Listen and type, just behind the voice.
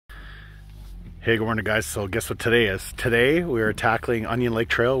Hey, good morning guys. So guess what today is? Today we are tackling Onion Lake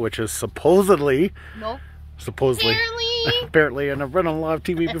Trail, which is supposedly apparently, and I've run on a lot of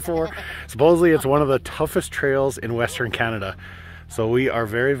TV before, supposedly it's one of the toughest trails in Western Canada. So we are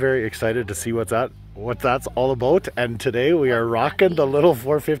very, very excited to see what that's all about. And today we are rocking the little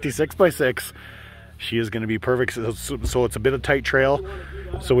 456x6. She is going to be perfect. So it's a bit of tight trail.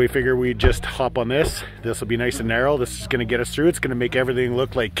 So we figure we just hop on this. This will be nice and narrow. This is going to get us through. It's going to make everything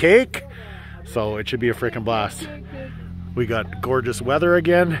look like cake. So it should be a freaking blast. We got gorgeous weather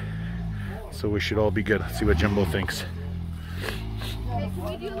again. So we should all be good. Let's see what Jimbo thinks.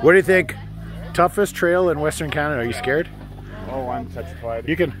 What do you think? Toughest trail in Western Canada. Are you scared? Oh, I'm petrified.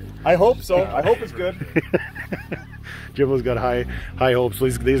 You can. I hope so. I hope it's good. Jimbo's got high hopes.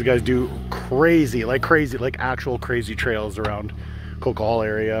 These guys do crazy, like actual crazy trails around Coca Hall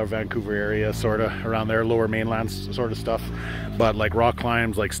area, Vancouver area, sort of around there, lower mainland sort of stuff. But like rock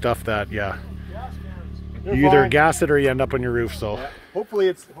climbs, like stuff that, yeah, you either gas it or you end up on your roof. So yeah. Hopefully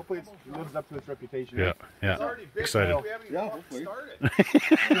it lives up to its reputation. Yeah, yeah. Excited. Yeah, hopefully.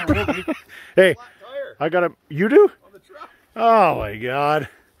 Hey, I got a. You do? Oh my God,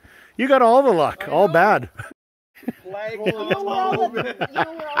 you got all the luck, all bad. You know where all the air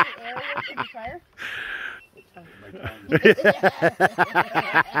was in the tire?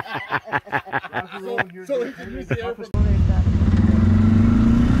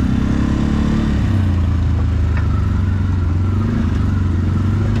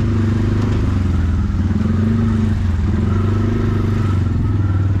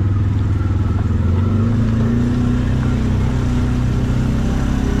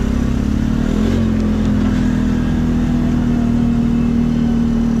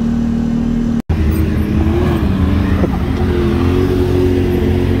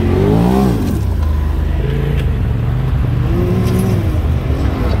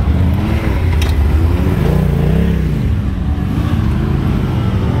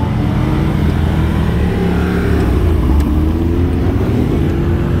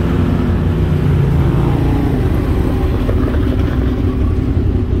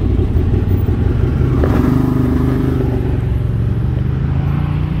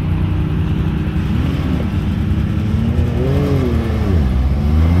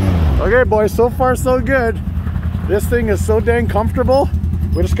 Okay boys, so far so good. This thing is so dang comfortable.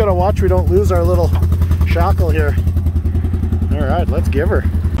 We just gotta watch we don't lose our little shackle here. All right, let's give her.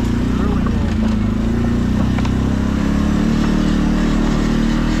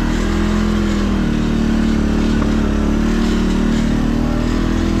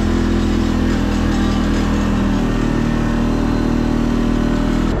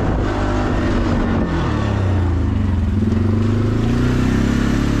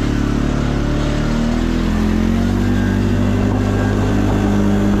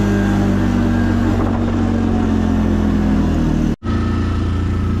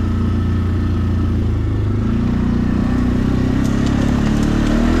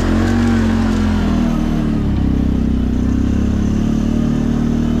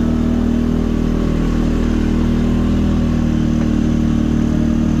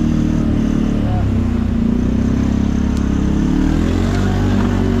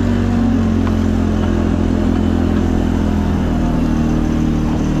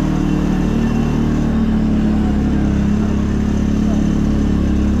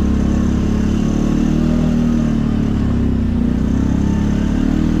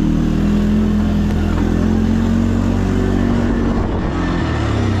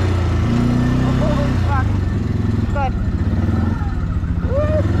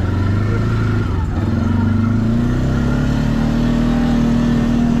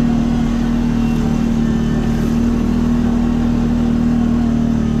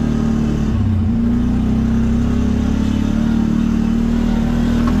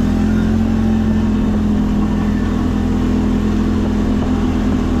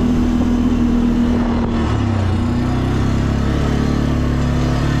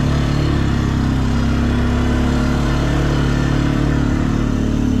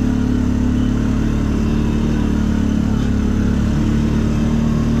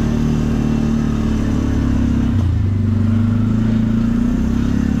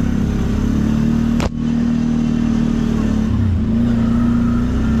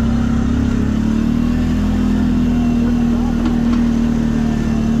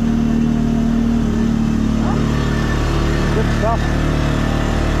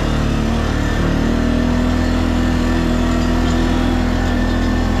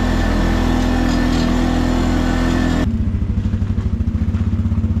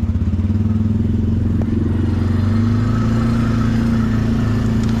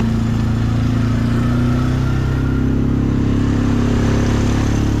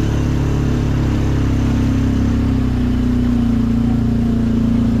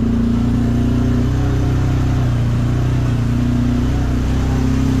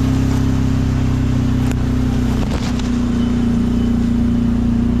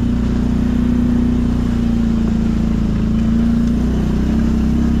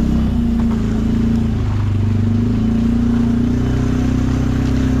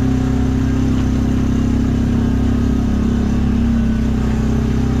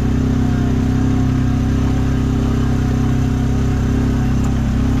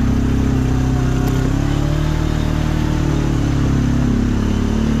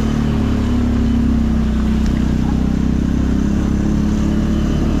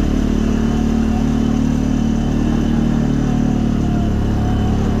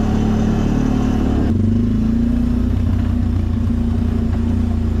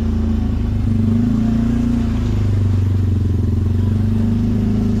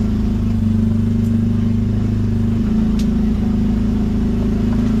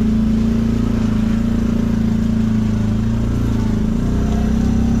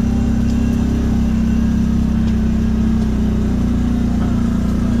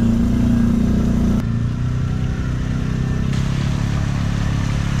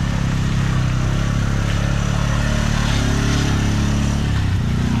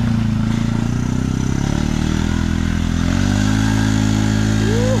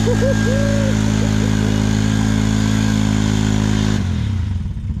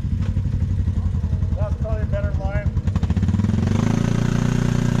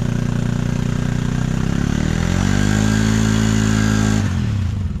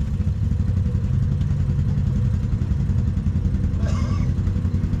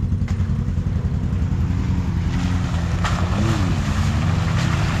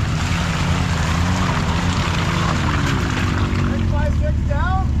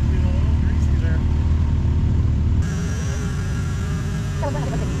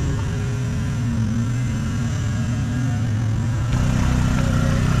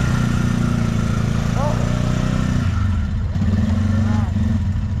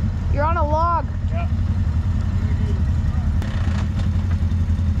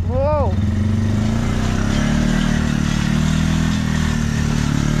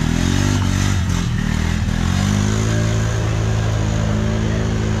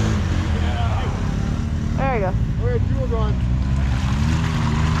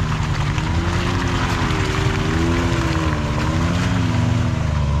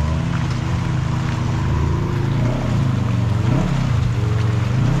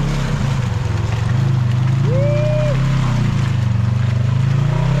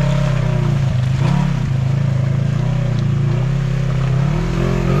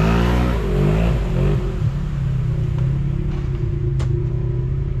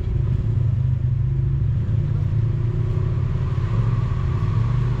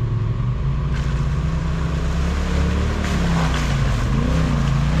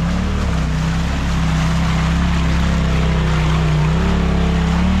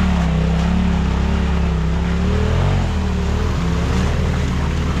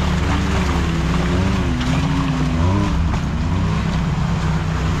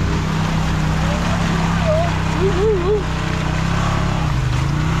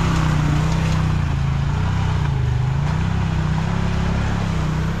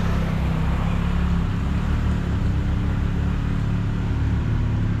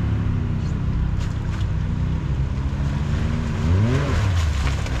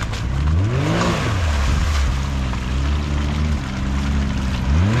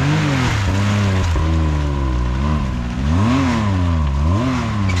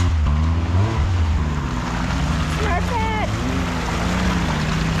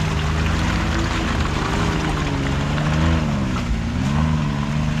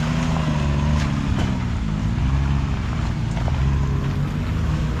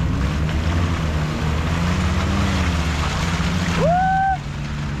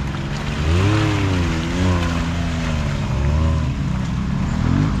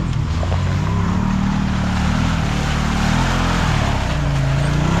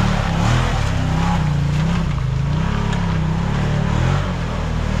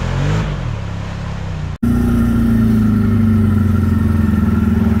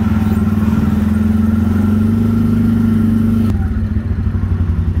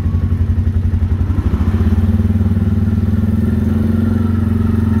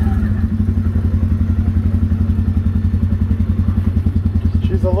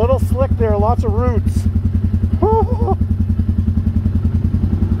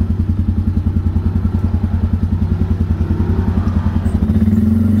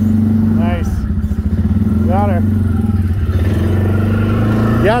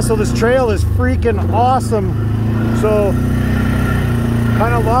 Yeah, so this trail is freaking awesome. So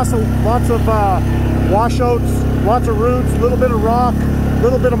kind of lots of washouts, lots of roots, a little bit of rock, a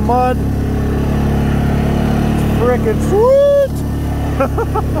little bit of mud. Freaking sweet!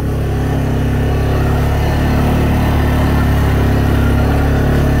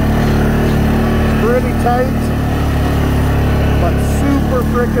 Pretty tight, but super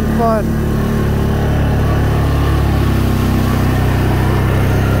freaking fun.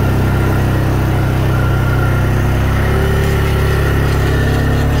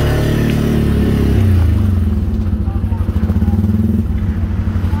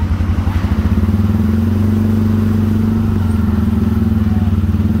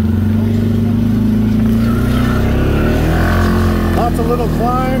 Lots of little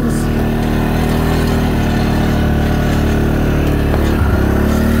climbs.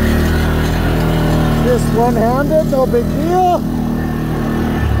 Just one-handed, no big deal.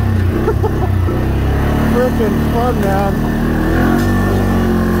 Freaking fun, man.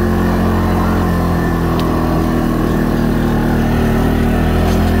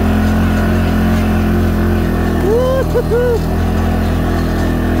 Woo-hoo-hoo.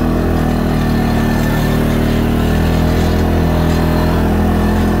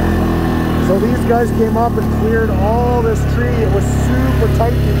 So these guys came up and cleared all this tree. It was super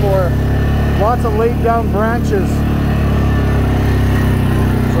tight before. Lots of laid down branches.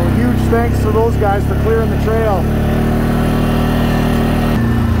 So huge thanks to those guys for clearing the trail.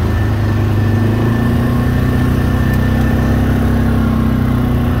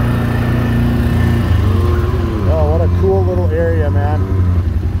 Oh, what a cool little area, man.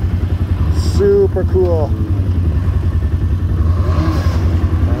 Super cool.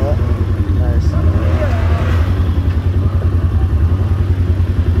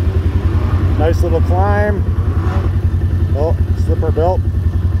 Nice little climb. Oh, slipper belt.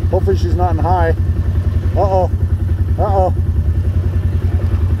 Hopefully she's not in high. Uh-oh. Uh-oh.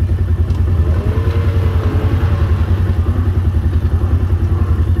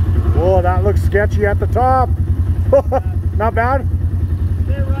 Whoa, that looks sketchy at the top. Not bad?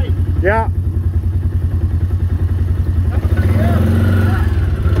 They're right. Yeah.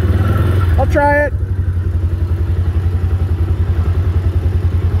 I'll try it.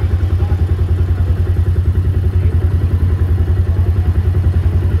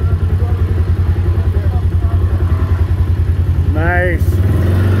 Nice.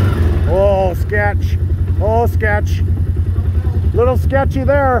 Oh, sketch. Oh, sketch. Little sketchy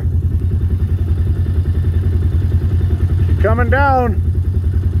there. She's coming down.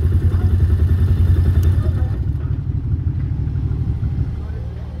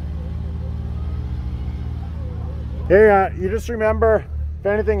 Hey, you just remember, if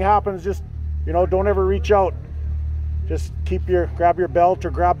anything happens, just, you know, don't ever reach out. Just grab your belt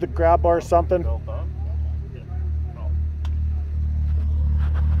or grab the grab bar or something.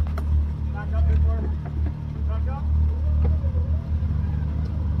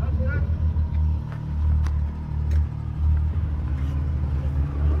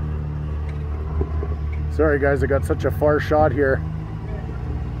 Sorry guys, I got such a far shot here.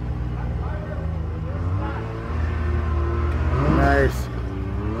 Nice.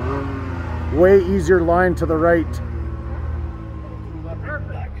 Way easier line to the right.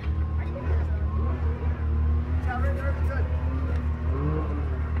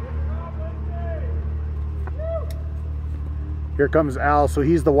 Here comes Al. So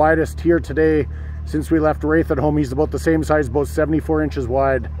he's the widest here today. Since we left Wraith at home, he's about the same size, about 74 inches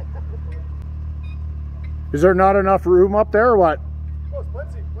wide. Is there not enough room up there or what? Oh,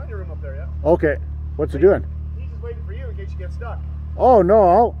 it's plenty of room up there, yeah. Okay. What's he doing? He's just waiting for you in case you get stuck. Oh, no.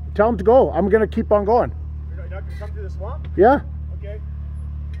 I'll tell him to go. I'm going to keep on going. You're not going to come through the swamp? Yeah. Okay.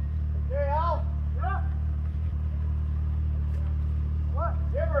 Okay, Al. Yeah. What?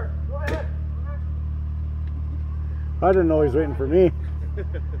 Giver, go ahead. I didn't know he was waiting for me.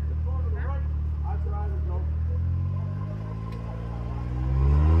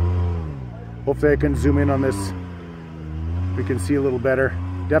 Hopefully I can zoom in on this. We can see a little better.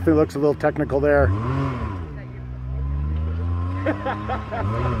 Definitely looks a little technical there.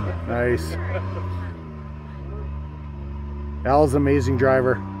 Nice. Al's an amazing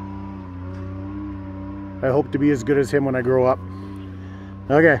driver. I hope to be as good as him when I grow up.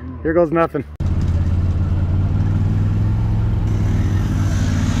 Okay, here goes nothing.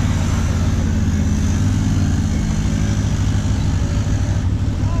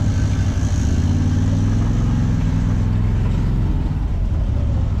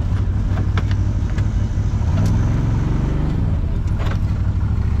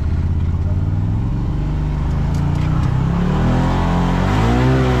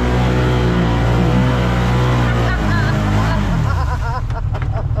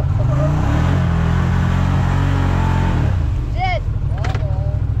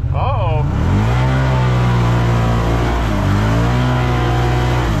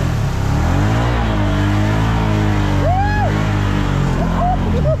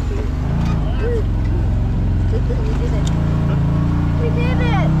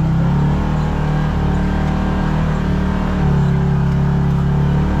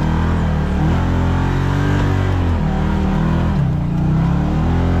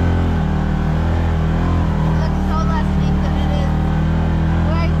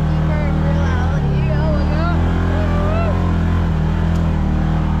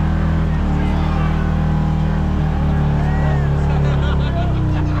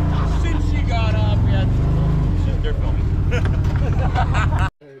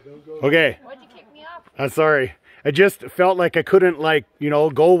 Okay. Why'd you kick me off? I'm sorry. I just felt like I couldn't, like, you know,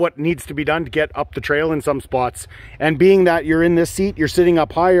 go what needs to be done to get up the trail in some spots. And being that you're in this seat, you're sitting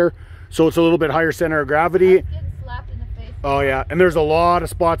up higher, so it's a little bit higher center of gravity. Getting slapped in the face. Oh yeah, and there's a lot of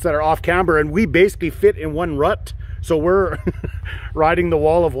spots that are off camber, and we basically fit in one rut. So we're riding the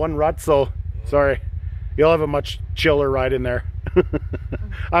wall of one rut, so sorry. You'll have a much chiller ride in there.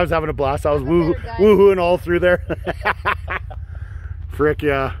 I was having a blast. I was woohooing all through there. Frick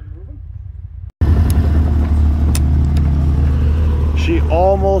yeah. She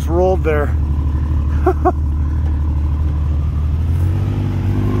almost rolled there.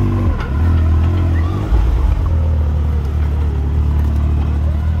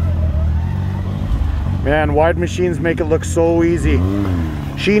 Man, wide machines make it look so easy.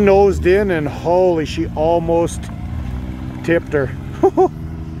 She nosed in and holy, she almost tipped her.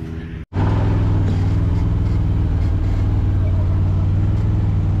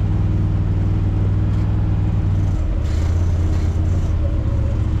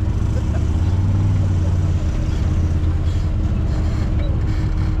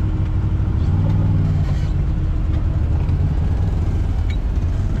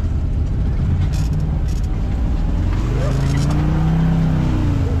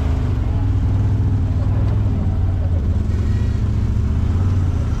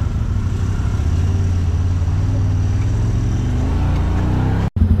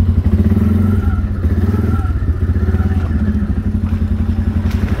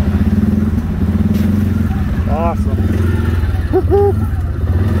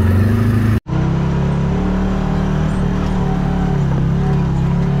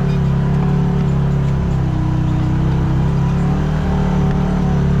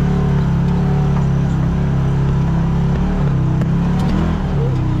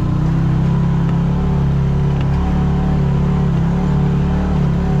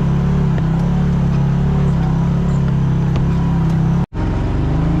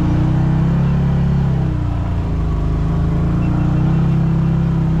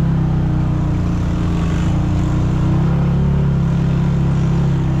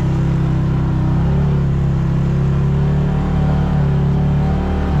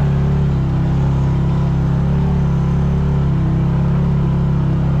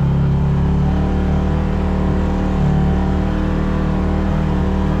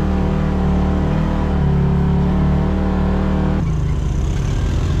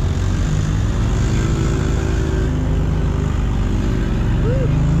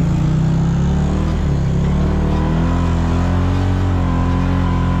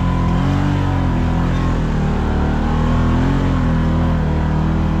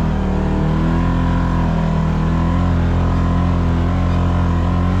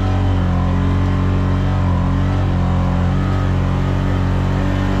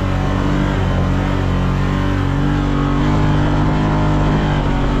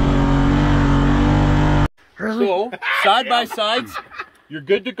 So, side by sides, you're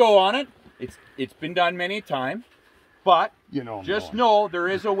good to go on it. It's been done many times, but You know, just know there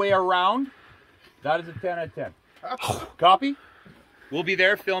is a way around. That is a 10 out of 10. Copy? We'll be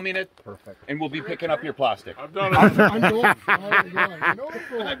there filming it. Perfect. And we'll be picking up your plastic. I've done it.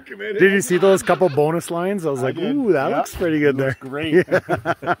 I'm committed. Did you see those couple bonus lines? I was like, ooh, that looks pretty good there. Great.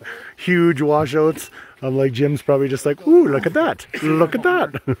 Yeah. Huge washouts. I'm like, Jim's probably just like, ooh, look at that. Look at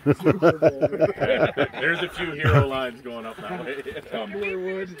that. There's a few hero lines going up that way.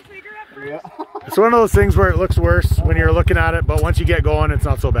 It's one of those things where it looks worse when you're looking at it, but once you get going, it's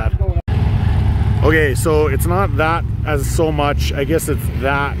not so bad. Okay, so it's not that as so much. I guess it's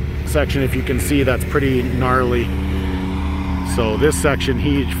that section, if you can see, that's pretty gnarly. So this section,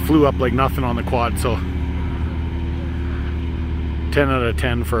 he flew up like nothing on the quad, so 10 out of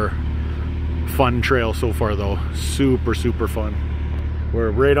 10 for fun trail so far though. Super, super fun.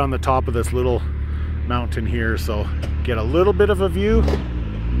 We're right on the top of this little mountain here, so get a little bit of a view.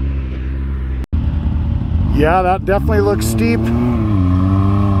 Yeah, that definitely looks steep.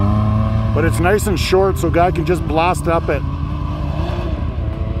 But it's nice and short, so guy can just blast up it.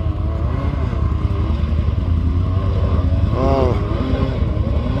 Oh,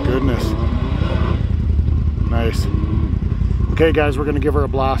 goodness. Nice. Okay, guys, we're gonna give her a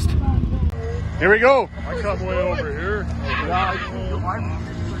blast. Here we go. I come way over here.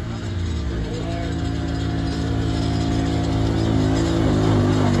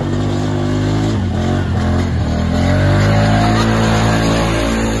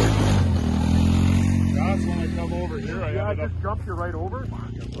 Jumped you right over? Hey,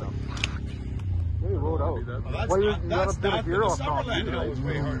 rode out. Well, you got a bit of gear off top. Hill was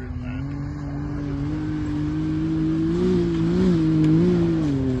way harder than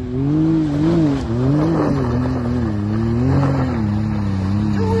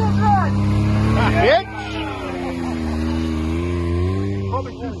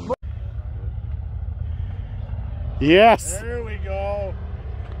Yes. There we go.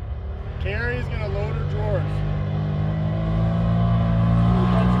 Carrie's gonna load her drawers.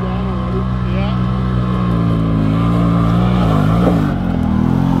 Yeah.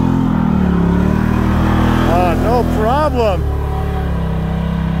 No problem.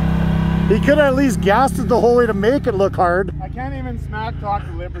 He could at least gassed it the whole way to make it look hard. I can't even smack talk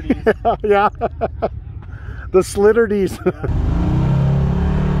the Liberties. Yeah. The Slitterdies.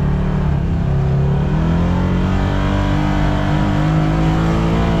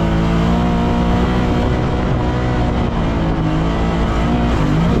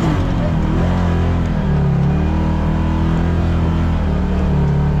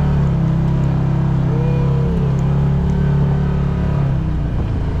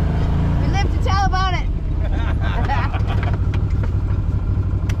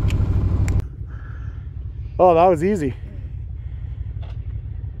 Oh, that was easy.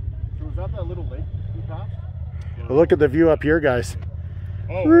 So was that little lake we passed? Well, look at the view up here, guys.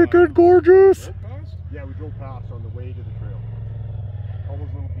 Oh, freaking gorgeous. Yeah, we drove past on the way to the trail. All those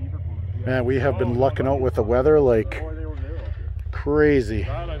little beaver pools. Man, we have been lucking out with the weather like Oh, they were there, okay. crazy.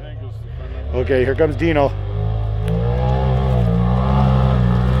 That, I think, is, Okay, here comes Dino.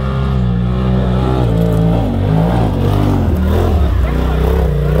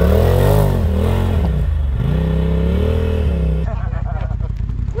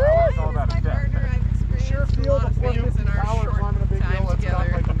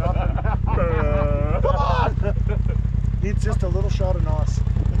 Needs just a little shot of nos.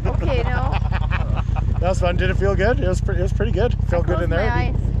 Okay, no. That was fun. Did it feel good? It was pretty good. Felt good in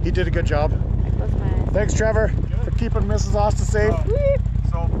there. He did a good job. Thanks, Trevor, for keeping Mrs. Osta safe.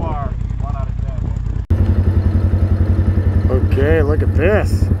 so far, 1 out of 10. Okay, look at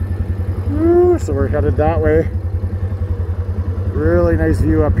this. Woo, so we're headed that way. Really nice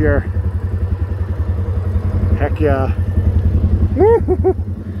view up here. Heck yeah.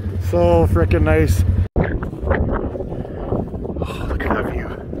 So freaking nice. Oh, look at that view.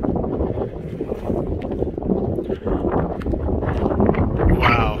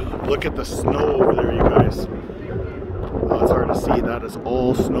 Wow, look at the snow over there, you guys. Oh, it's hard to see. That is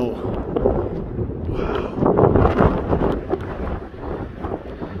all snow. Wow.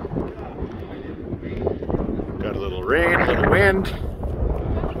 Got a little rain, a little wind.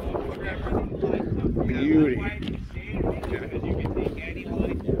 Beauty.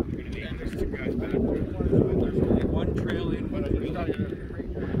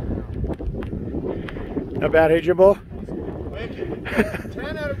 Not bad, hey Jimbo? 10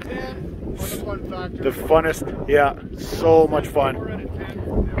 out of 10 for the fun factor. The funnest, yeah, so much fun.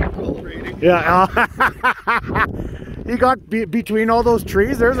 Yeah, he got between all those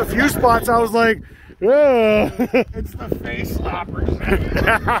trees. There's a few spots I was like, yeah. It's the face slappers.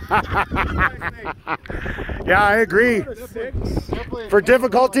 Yeah, I agree. For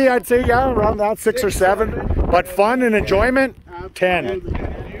difficulty, I'd say, yeah, around that 6 or 7. But fun and enjoyment, 10.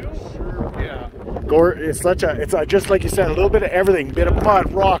 It's just like you said, a little bit of everything. Bit of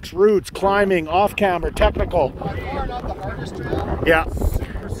mud, rocks, roots, climbing, off camera, technical. Yeah.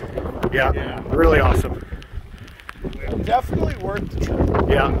 Yeah, really awesome. Definitely worth the trip.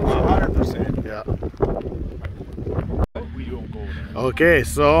 Yeah. 100%. Yeah. Okay,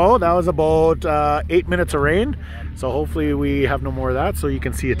 so that was about 8 minutes of rain. So hopefully we have no more of that so you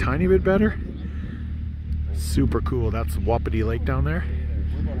can see a tiny bit better. Super cool. That's Wapiti Lake down there.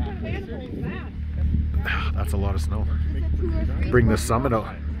 That's a lot of snow. Bring the summit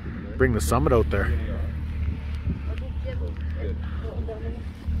out. Bring the summit out there.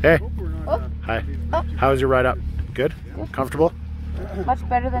 Hey. Oh. Hi. How was your ride up? Good? Comfortable? Much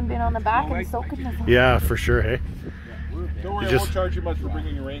better than being on the back and soaking this. Yeah, for sure, hey? Don't worry, I won't charge you much for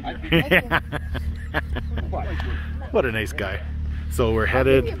bringing your rain gear. What a nice guy. So we're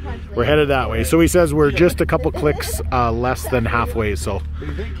headed that way. So he says we're just a couple clicks less than halfway, so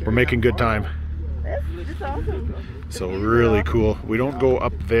we're making good time. That's awesome. So really cool. We don't go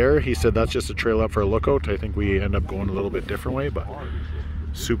up there. He said that's just a trail up for a lookout. I think we end up going a little bit different way, but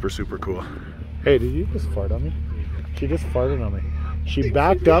super, super cool. Hey, did you just fart on me? She just farted on me. She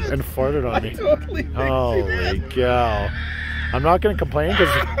backed up and farted on me. Holy cow. I'm not going to complain because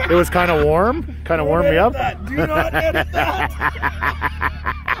it was kind of warm. Kind of warmed me up. Do not edit that.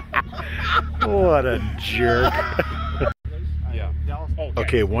 What a jerk.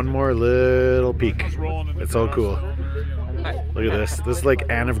 Okay, one more little peek. It's all cool. Look at this. This is like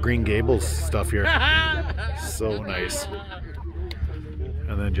Anne of Green Gables stuff here. So nice.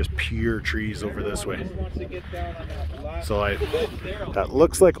 And then just pure trees over this way. So that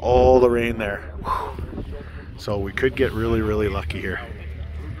looks like all the rain there. So we could get really, really lucky here.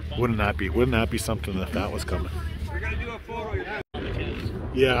 Wouldn't that be something if that was coming?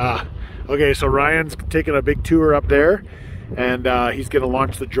 Yeah. Okay, so Ryan's taking a big tour up there, and he's gonna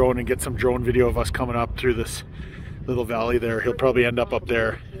launch the drone and get some drone video of us coming up through this little valley there. He'll probably end up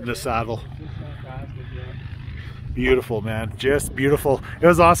there in the saddle. Beautiful, man, just beautiful. It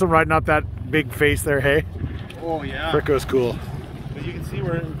was awesome riding up that big face there, hey? Oh yeah. Frick, it was cool. But you can see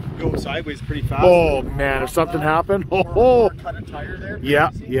where it goes sideways pretty fast. Oh man, if something happened, oh. Cut a tire there. Yeah.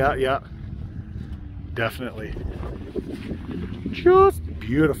 Definitely. Just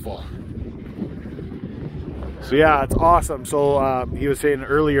beautiful. So yeah, it's awesome. So he was saying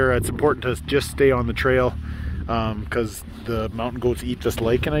earlier it's important to just stay on the trail because the mountain goats eat this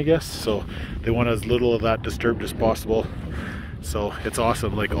lichen, I guess. So they want as little of that disturbed as possible. So it's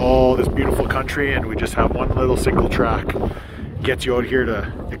awesome, like all this beautiful country, and we just have one little single track. Gets you out here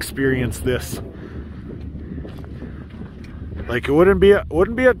to experience this. Like it wouldn't be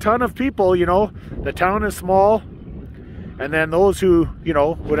a ton of people, you know. The town is small, and then those who, you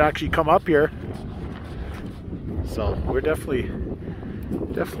know, would actually come up here. So we're definitely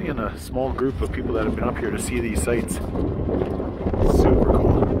in a small group of people that have been up here to see these sights. Super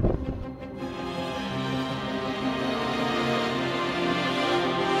cool.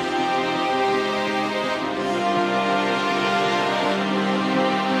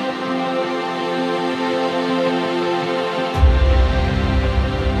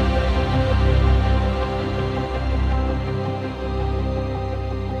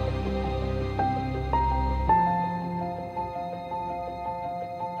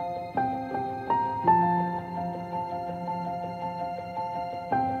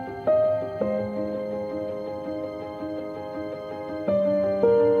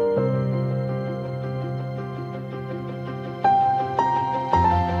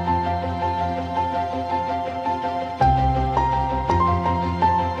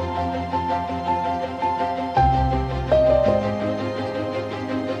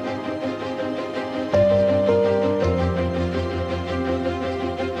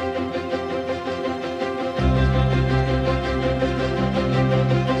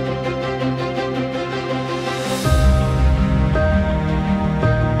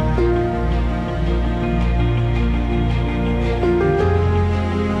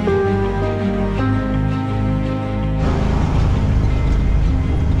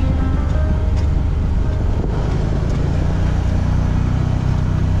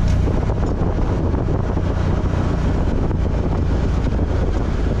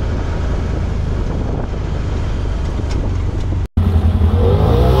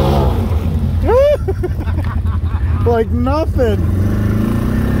 Like nothing.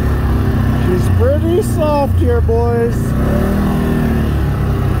 She's pretty soft here, boys.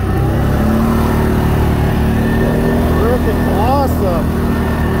 Freaking awesome.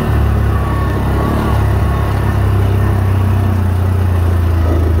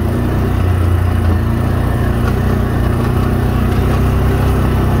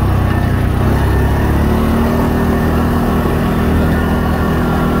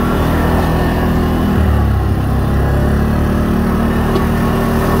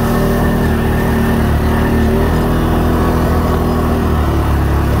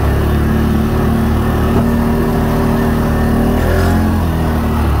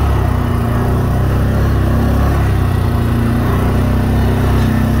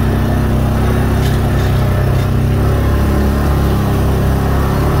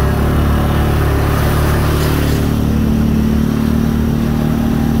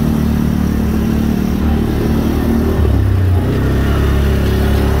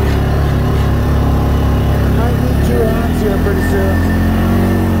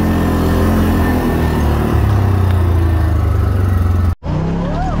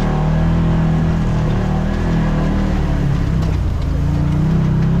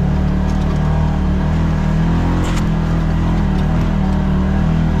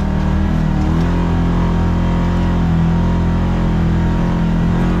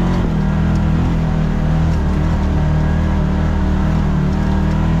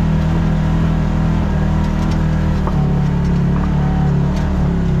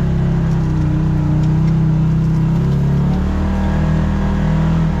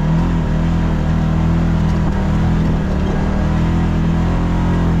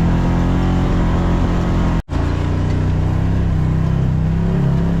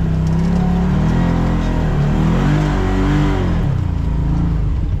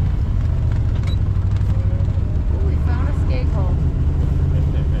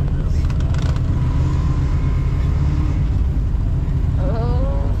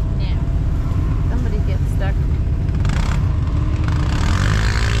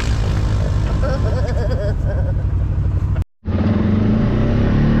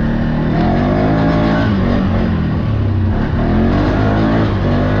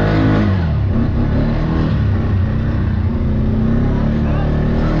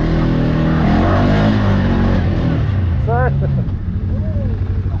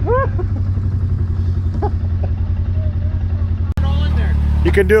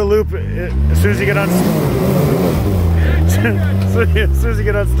 You can do a loop as soon as you get on. As soon as you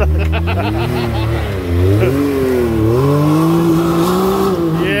get unstuck.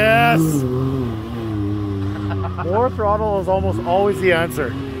 Yes. More throttle is almost always the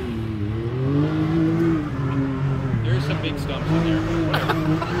answer. There's some big stumps in there.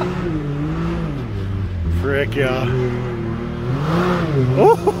 Frick yeah.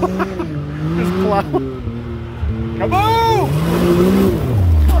 Oh, just plow. Kaboom!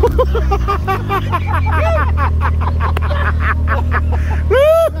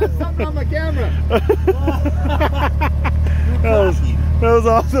 That's something on my camera. That was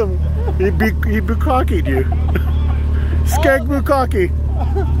awesome. He bukkakied you. Skeg bukkake.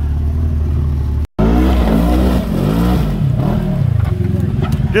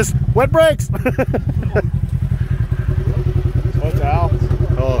 Just wet brakes. What's Al?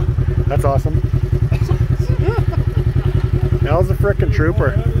 Oh, that's awesome. Al's a frickin'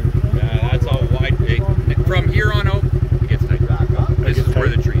 trooper. Yeah, that's all wide. From here on out, it gets tight. This is where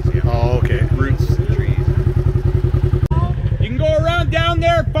the trees, yeah. Oh, okay. Roots, trees. You can go around down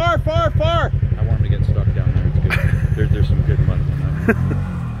there, far, far, far. I want him to get stuck down there. It's good. There's some good mud in that.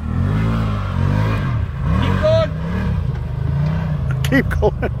 Keep going. Keep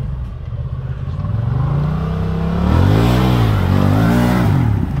going.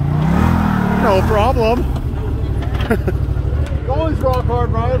 No problem. Always rock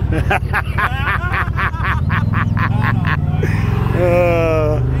hard, Ryan. I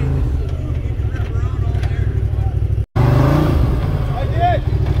did.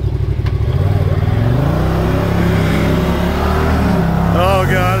 Oh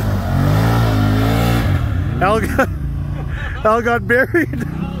God. Al got buried.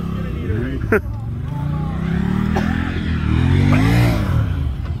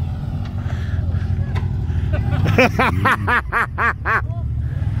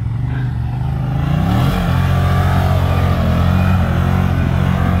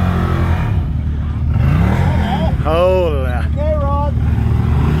 Holy. Okay, Rod.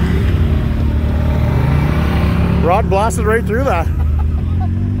 Rod blasted right through that.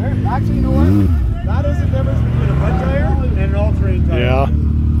 Actually, you know what? That is the difference between a mud tire and an all-terrain tire. Yeah.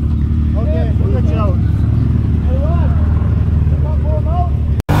 Okay, we'll get you out. Hey, Rod. Come on, pull him out.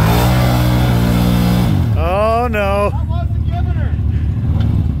 Oh no. That was the giving her.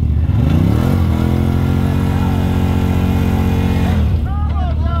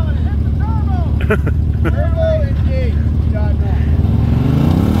 Turbo engage. Got that.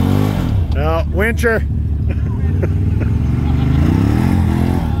 No, wincher.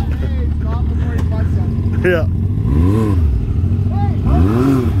 Hey, stop before you bust something. Yeah. Hey, huh?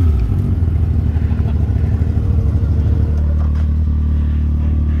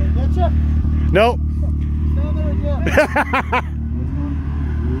 Get ya? Nope. Stand there again.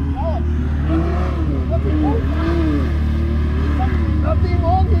 Nothing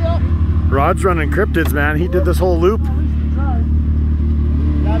wrong here. Rod's running cryptids, man. He did this whole loop. What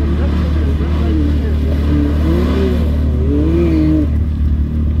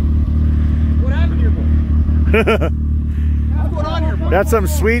happened here, boy? What's going on here, boy? That's some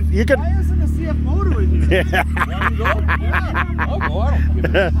sweet. You could. Why isn't the CF motor in here? Yeah. Want to go? Yeah. I'll go. I don't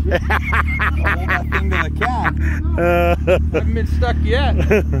give a shit. I'll hold that thing to the cab. Haven't been stuck yet.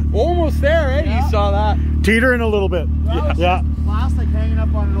 Almost there, eh? Yeah. You saw that. Teetering a little bit. That was Yeah. just plastic hanging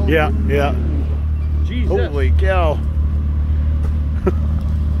up on an old Yeah. wooden Yeah. Jesus. Holy cow.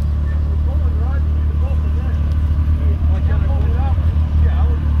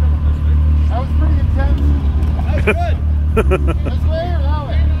 That was pretty intense. That's good. This way or that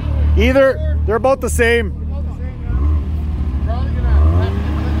way? Either. They're about the same. About the same now. Probably gonna have to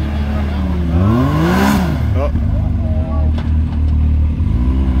Oh.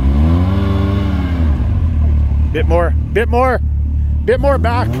 Bit more. Bit more. Bit more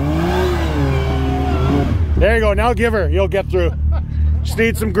back. There you go. Now give her. You'll get through. Just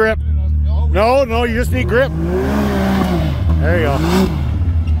need some grip. No, no, you just need grip. There you go.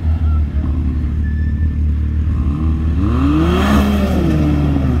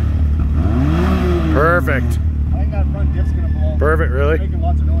 Perfect. I think that front diff's gonna blow. Perfect, really? Making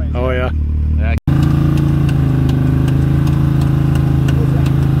lots of noise. Oh, yeah. Yeah.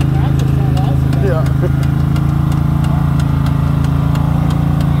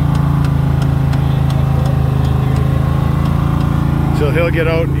 So he'll get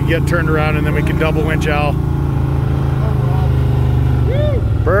out, you get turned around, and then we can double winch Al.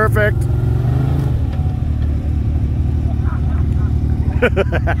 Perfect.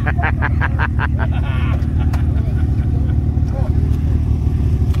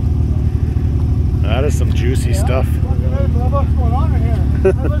 That is some juicy stuff. Hey, Bubba, what's going on in here?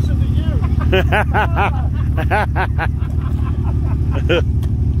 I listen to you.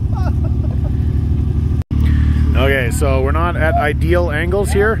 Okay, so we're not at ideal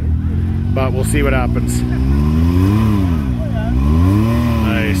angles here, but we'll see what happens.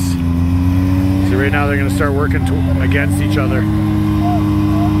 Nice. So right now they're going to start working against each other.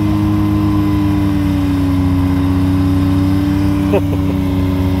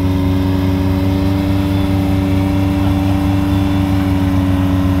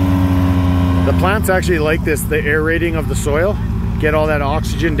 The plants actually like this, the aerating of the soil. Get all that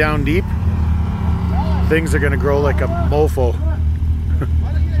oxygen down deep. Things are going to grow like a mofo.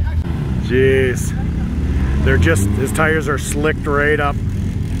 Jeez. They're just, his tires are slicked right up.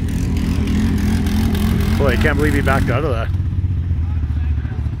 Boy, I can't believe he backed out of that.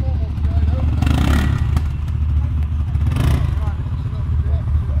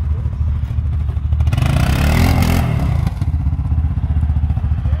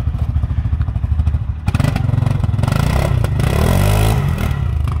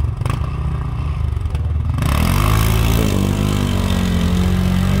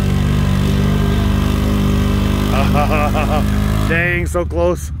 Dang, so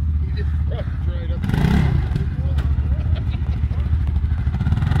close.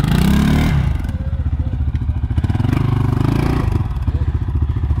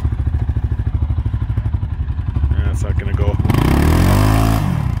 That's not gonna go.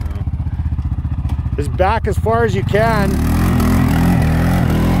 Just back as far as you can.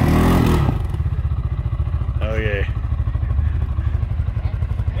 Okay.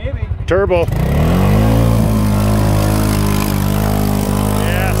 Maybe. Turbo.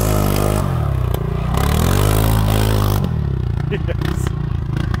 Yes.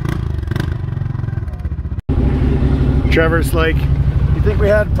 Trevor's like, you think we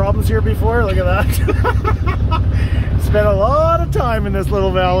had problems here before? Look at that. Spent a lot of time in this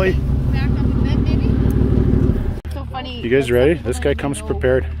little valley. Back up a bit, maybe? So funny. You guys ready? This guy comes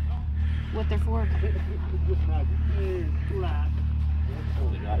prepared. What they're for.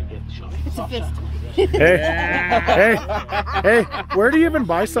 It's a fist. Hey, where do you even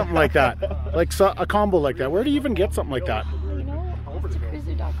buy something like that? Like a combo like that? Where do you even get something like that? You know,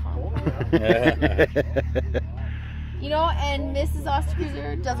 ostacruiser.com. You know, and Mrs.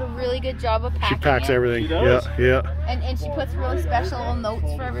 Ostacruiser does a really good job of packing. She packs it. everything. Yeah. And she puts really special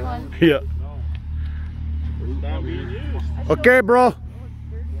notes for everyone. Yeah. Okay, bro.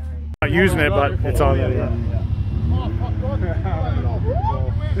 Not using it, but it's on there. Yeah.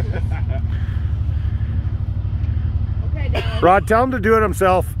 Okay, Dad. Rod, tell him to do it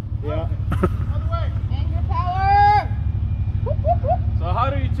himself. Yeah. And your power. Whoop, whoop, whoop. So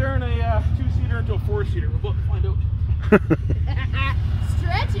how do you turn a two-seater into a four-seater? We're about to find out.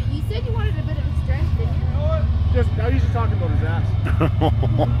 Stretch it. You said you wanted a bit of a stretch, didn't you? You know what? Just, now he's just talking about his ass.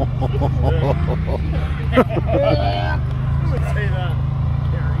 Who would say that,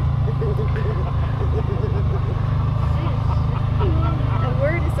 Carrie? The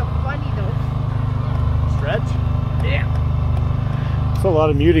word is so funny, though. Stretch? Yeah. It's a lot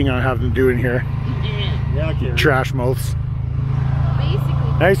of muting I have to do in here. Yeah, Carrie. Trash mouths.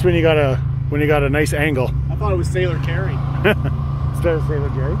 Basically. Nice when you got a nice angle. I thought it was Sailor Carrie. Instead of Sailor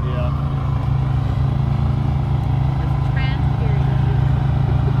Jerry. Yeah.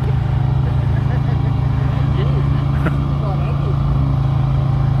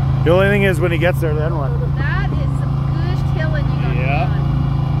 The only thing is when he gets there, then what? That is some good killing you got Yeah. going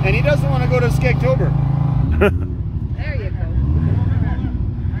on. And he doesn't want to go to Skagtober. There you go.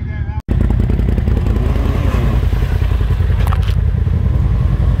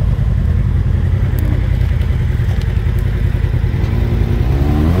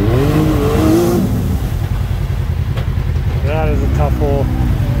 That is a tough hole.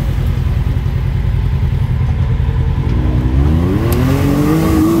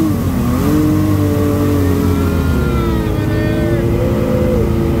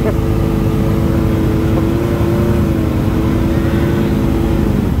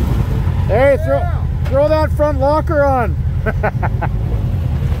 Hey, throw that front locker on.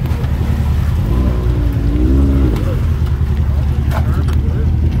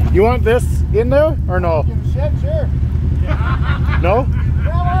 You want this in there or no? Shit, sure. No?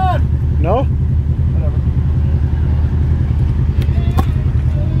 Come on. No?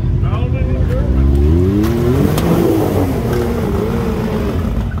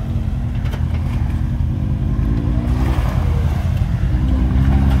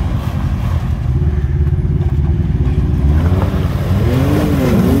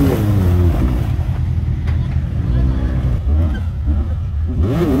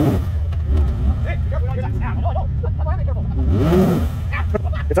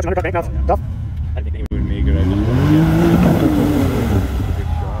 undercut bank. Now it's tough. I think it would make it. I just want to get a good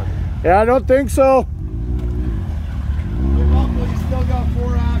shot. Yeah, I don't think so. You still got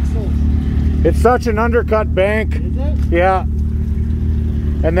 4 axles. It's such an undercut bank. Is it? Yeah.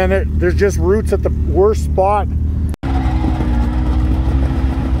 And then there's just roots at the worst spot.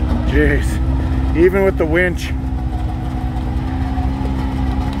 Jeez. Even with the winch.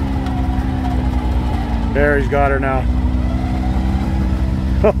 There, he's got her now.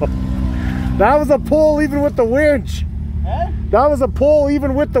 That was a pull even with the winch. Eh? That was a pull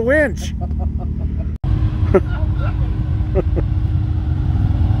even with the winch.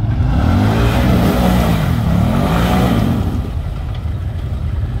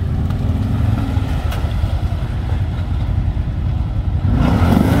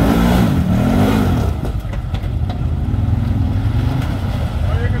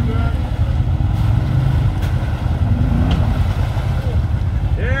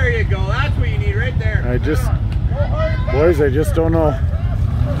 There you go. That's what you need right there. Boys, I just don't know.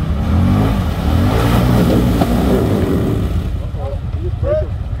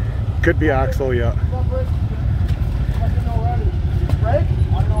 Could be axle, yeah.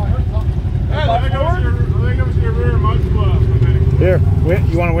 Here,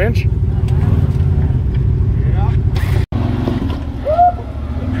 you want a winch?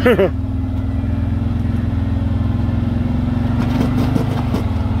 Yeah.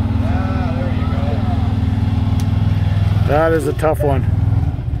 That is a tough one.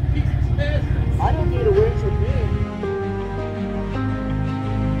 I don't need a winch with me.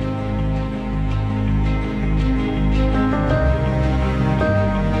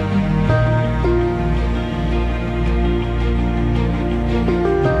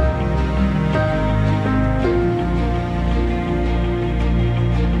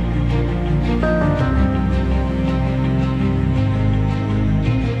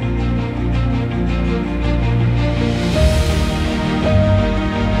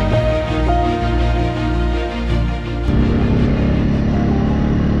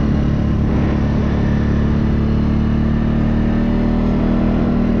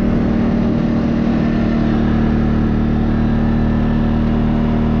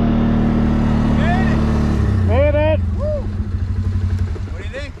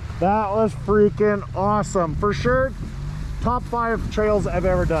 That was freaking awesome. For sure, top 5 trails I've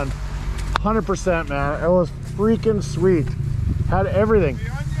ever done. 100%, man. It was freaking sweet. Had everything.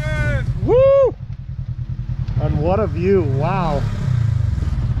 Woo! And what a view. Wow.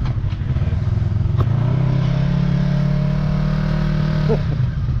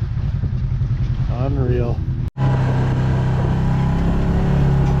 Unreal.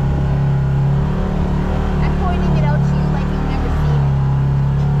 I'm pointing it out to you like you've never seen it.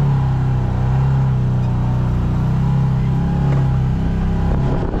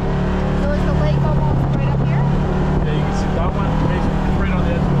 So is the lake almost right up here? Yeah, you can see that one. It's right on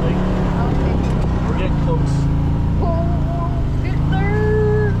the edge of the lake. Okay. We're getting close. Oh,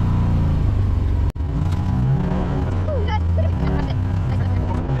 Hitler!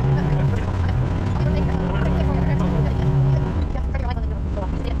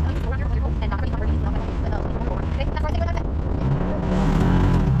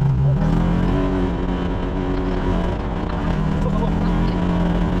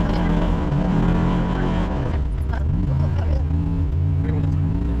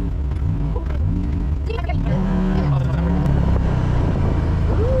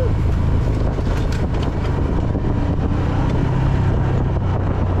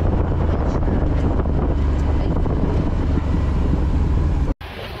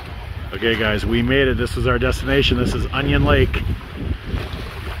 Okay guys, we made it. This is our destination. This is Onion Lake.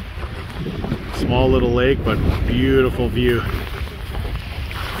 Small little lake, but beautiful view.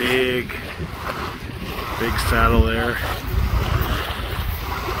 Big saddle there.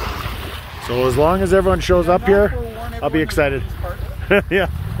 So as long as everyone shows up here, I'll be excited. Yeah.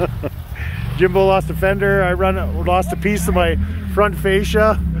 Jimbo lost a fender. I lost a piece of my front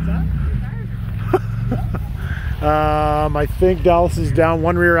fascia. I think Dallas is down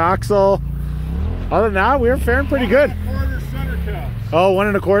 1 rear axle. Other than that, we were faring pretty good. 1 1/4 center cap. Oh,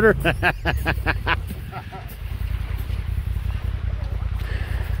 1 1/4.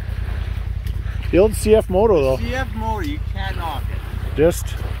 The old CF Moto though. CF Motor, you can't knock it.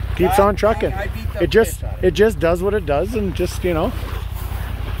 Just keeps on trucking. I beat the It just piss out of it. does what it does, and just, you know.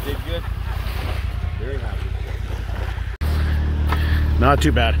 Did good. Very happy. Not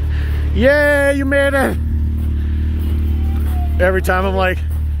too bad. Yay, you made it! Every time I'm like,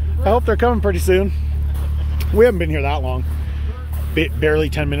 I hope they're coming pretty soon. We haven't been here that long. Barely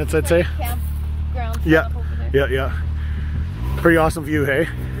 10 minutes, I'd say. Campground Yeah, set up over there. yeah. Pretty awesome view, hey?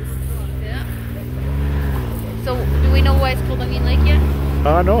 Do we know why it's called Onion Lake yet?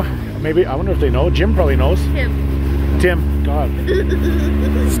 No. Maybe. I wonder if they know. Jim probably knows. Tim. God.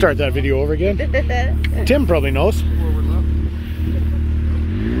 Start that video over again. Tim probably knows.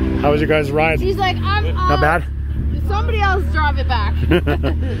 How was your guys' ride? She's like, I'm not bad. Somebody else drive it back.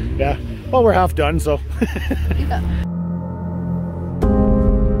 Yeah. Well, we're half done, so. Yeah.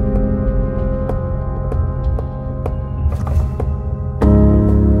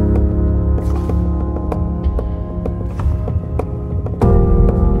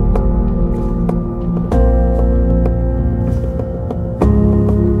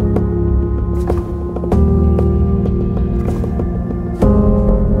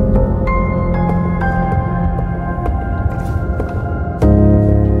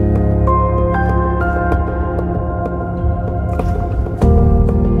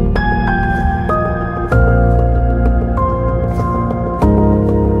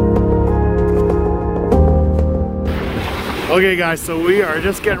 Okay guys, so we are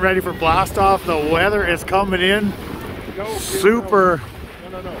just getting ready for blast off. The weather is coming in super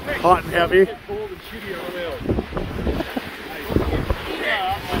hot and heavy.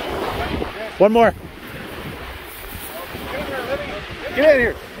 One more. Get in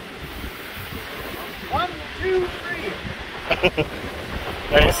here. 1, 2, 3.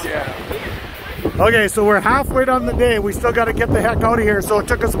 Nice. Okay, so we're halfway done the day. We still got to get the heck out of here. So it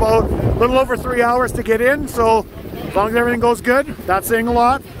took us about a little over 3 hours to get in. So as long as everything goes good, that's saying a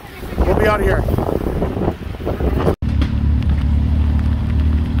lot. We'll be out of here.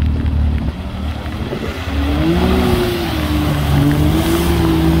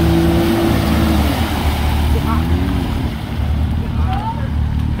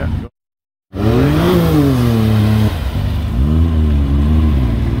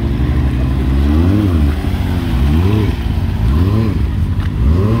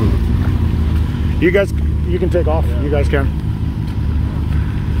 You guys, you can take off. You guys can.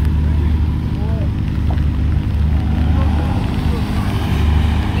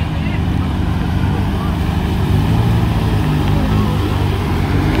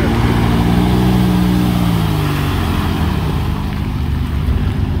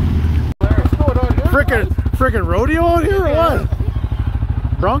 Frickin' rodeo out here or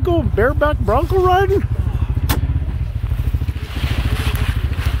what? Bronco, bareback bronco riding?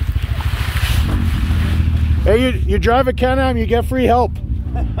 Hey, you drive a Can-Am, you get free help.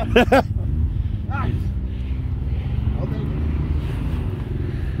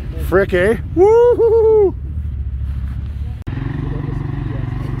 Frick, eh? Woo-hoo-hoo!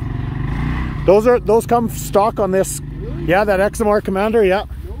 Those come stock on this. Yeah, that XMR Commander, yeah.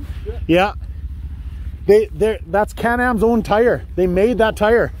 Yeah. That's Can-Am's own tire. They made that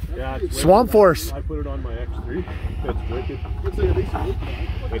tire. Yeah, Swamp Force. I put it on my X3. That's wicked. Looks like a decent look.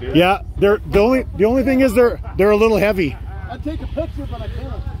 It is. Yeah, the only thing is they're a little heavy. I'd take a picture, but I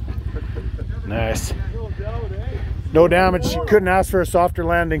can't. Nice. No damage. You couldn't ask for a softer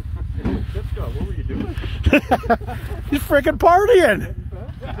landing. What were you doing? You're freaking partying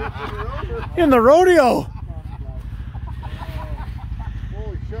in the rodeo.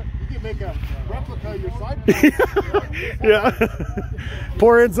 Holy shit! You can make a replica of your side. Yeah.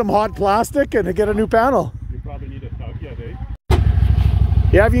 Pour in some hot plastic and get a new panel. You probably need a tug, yeah, Dave.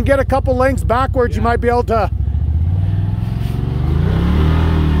 Yeah, if you can get a couple lengths backwards, you might be able to.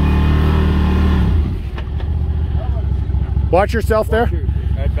 Watch yourself there.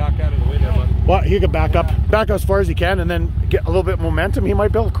 Head back out of the way there, bud. Well, he can back up as far as he can, and then get a little bit of momentum. He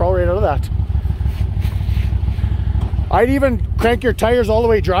might be able to crawl right out of that. I'd even crank your tires all the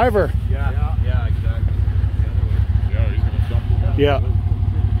way driver. Yeah, exactly. Yeah, he's gonna jump. Yeah.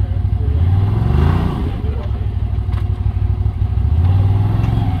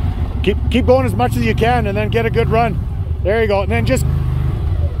 Keep going as much as you can, and then get a good run. There you go, and then just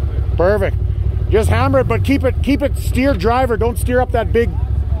perfect. Just hammer it, but keep it steer driver. Don't steer up that big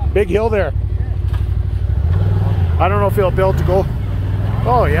hill there. I don't know if he'll be able to go.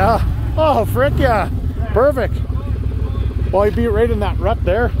 Oh yeah. Oh frick yeah. Perfect. Well, he'd be right in that rut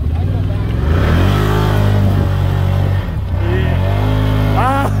there.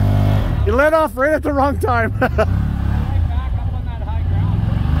 Ah, you let off right at the wrong time.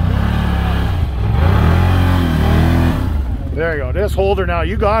 There you go. Just hold her now.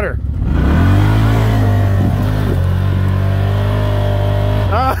 You got her.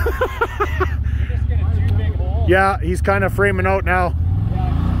 Yeah, he's kind of framing out now.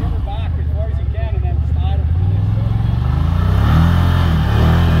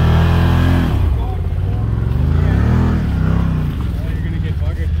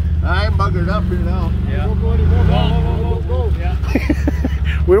 I'm buggered up here now. Yeah. Don't go anymore. Go.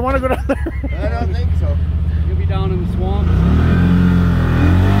 We don't want to go down there. I don't think so. You'll be down in the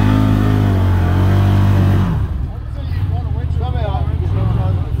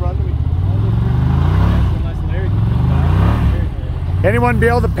anyone be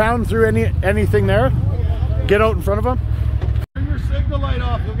able to pound through anything there? Get out in front of them? Turn your signal light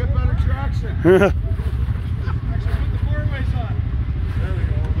off, you'll get better traction. Actually, put the four-ways on. There we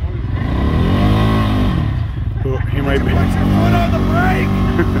go. Oh, he might be. Put your foot on the brake!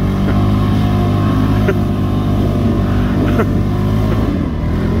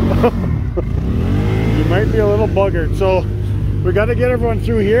 You might be a little buggered, so we got to get everyone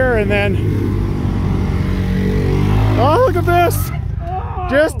through here and then. Oh, look at this!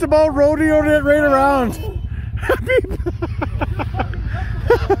 Just about rodeoed it right around.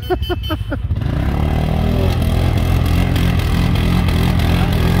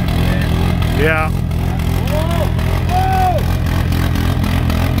 Yeah.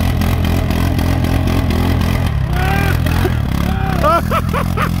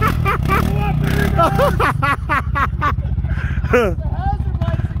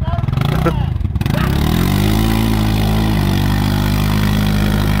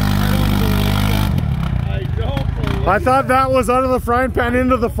 I thought that was out of the frying pan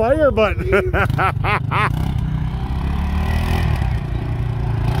into the fire, but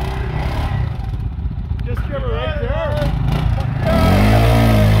Just give it right there.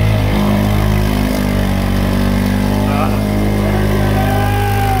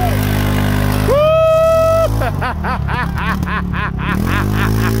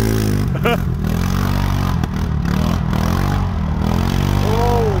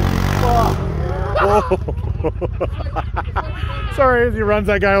 Sorry, as he runs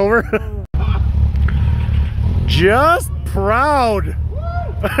that guy over. Just proud.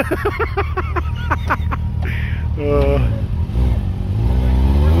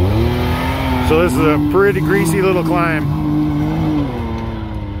 So this is a pretty greasy little climb.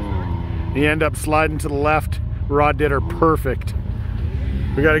 You end up sliding to the left. Rod did her perfect.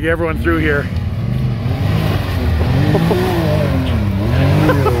 We got to get everyone through here.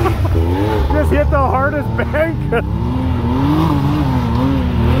 Just hit the hardest bank.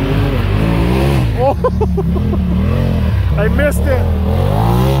 Oh, I missed it.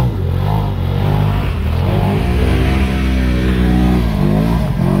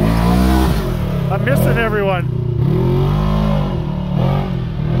 I'm missing everyone.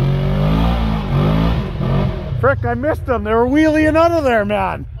 Frick, I missed them. They were wheeling out of there,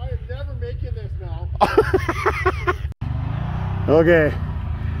 man. I am never making this now. Okay.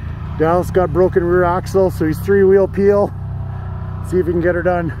 Dallas got broken rear axle, so he's 3-wheel peel. See if he can get her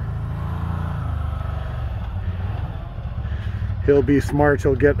done. He'll be smart.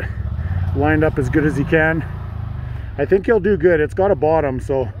 He'll get lined up as good as he can. I think he'll do good. It's got a bottom,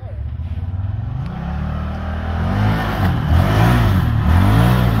 so.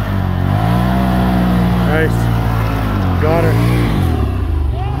 Nice. Got her.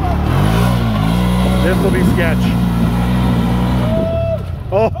 This will be sketch.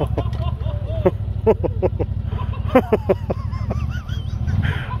 Oh.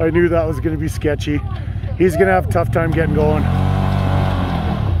 I knew that was going to be sketchy. He's going to have a tough time getting going.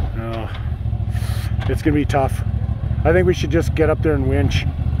 It's going to be tough. I think we should just get up there and winch.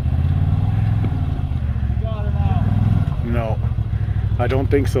 No, I don't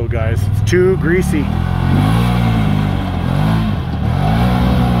think so, guys. It's too greasy.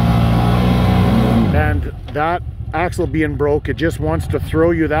 And that axle being broke, it just wants to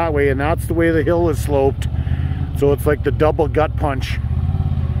throw you that way, and that's the way the hill is sloped. So it's like the double gut punch.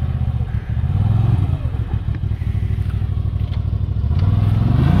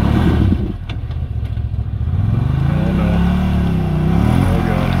 Oh no. Oh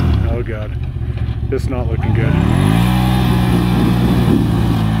god. Oh god. This is not looking good.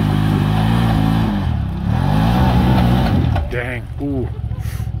 Dang. Ooh.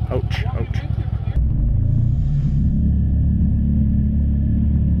 Ouch. Ouch.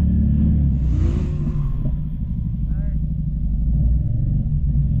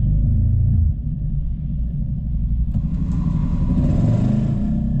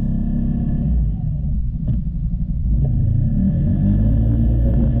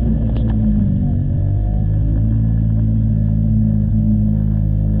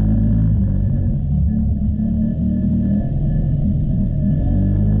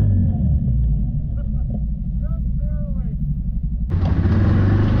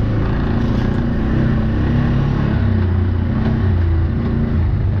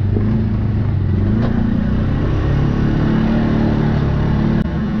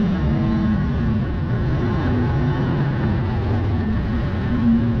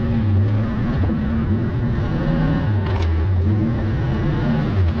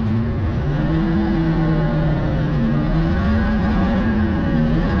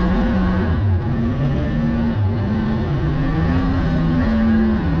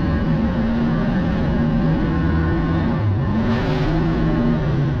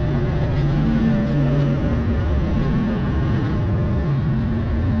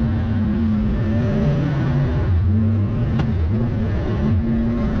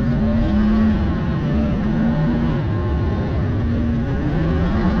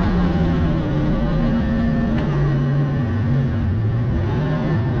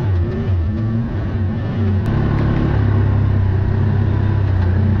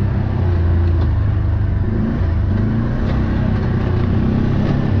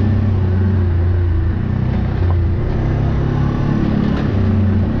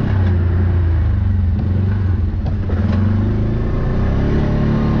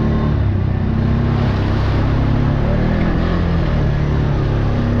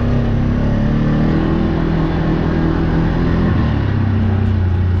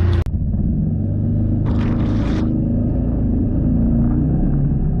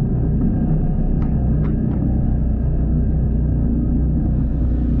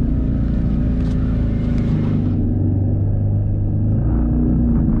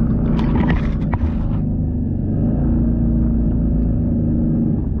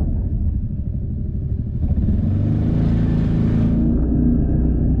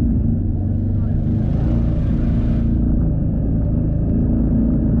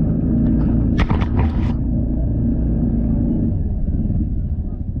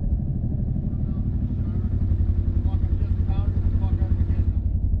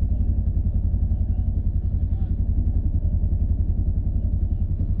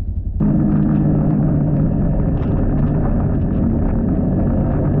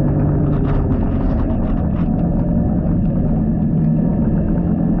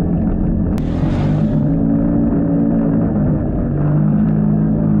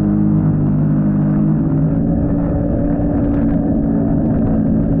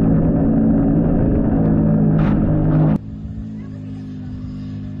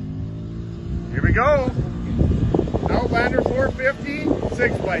 Here we go. Outlander 450,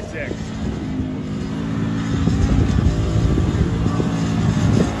 6x6.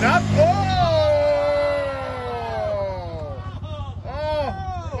 Not,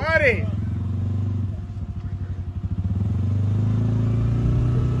 oh, buddy.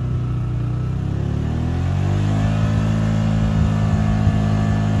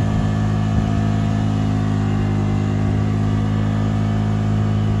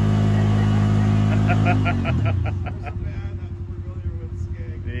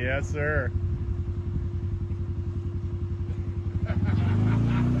 Yes, sir.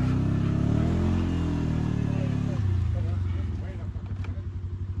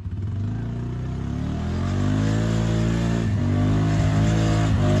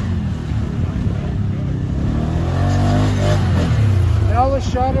 Dallas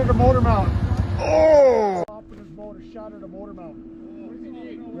shot at a motor mount. Oh! His motor shot at a motor mount.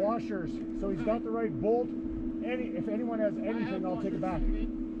 Washers. So he's got the right bolt. If anyone has anything, I'll take it back.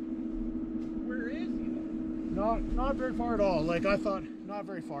 Where is he? Not very far at all. Like I thought, not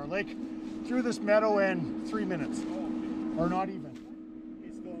very far. Like through this meadow in 3 minutes, or not even.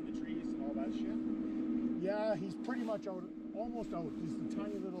 He's still in the trees and all that shit. Yeah, he's pretty much out, almost out. Just a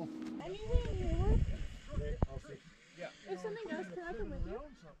tiny little. Anything more? I'll see. Yeah. If something does, can I come with you?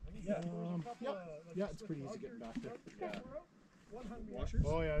 Yeah, it's pretty easy getting back there. Yeah. Washers?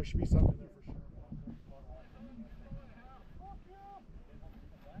 Oh yeah, there should be something there for sure.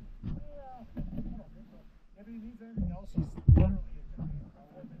 If he needs anything else, he's literally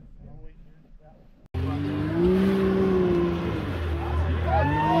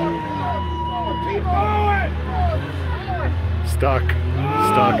stuck.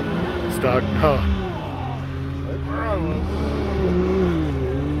 Huh.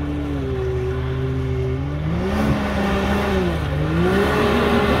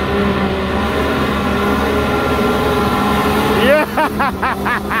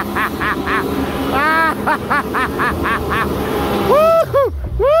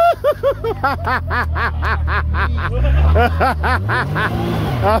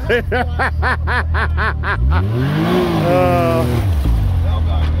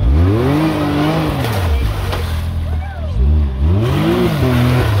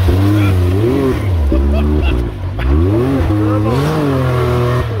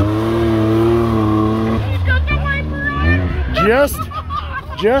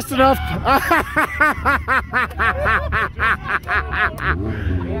 Just enough.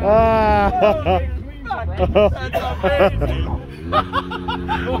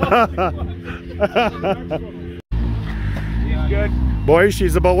 Good. Boy,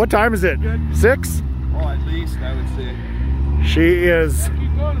 she's about, what time is it? 6? Oh, at least I would say. She is.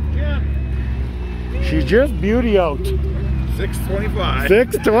 She's just beauty out. 625.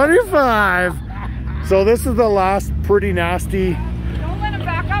 625. So this is the last pretty nasty Don't let him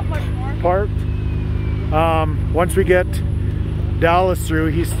back up much more. part. Once we get Dallas through,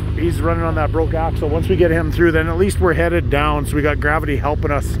 he's running on that broke axle. Once we get him through, then at least we're headed down, so we got gravity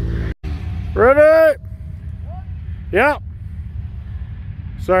helping us. Ready? Yeah.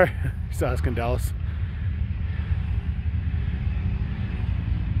 Sorry, he's asking Dallas.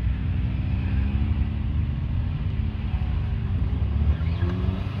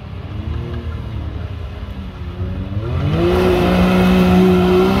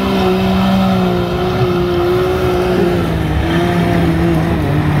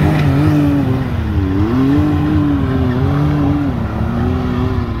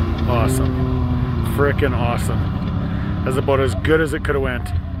 Frickin' awesome. That's about as good as it could have went.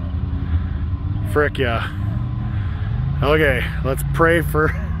 Frick yeah. Okay, let's pray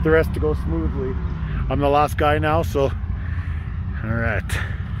for the rest to go smoothly. I'm the last guy now, so all right.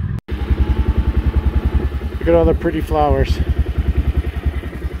 Look at all the pretty flowers.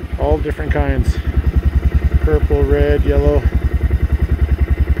 All different kinds. Purple, red, yellow.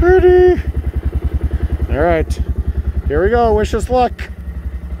 Pretty. All right, here we go. Wish us luck.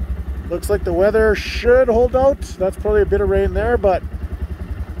 Looks like the weather should hold out. That's probably a bit of rain there, but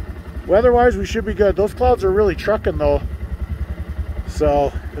weather-wise we should be good. Those clouds are really trucking though.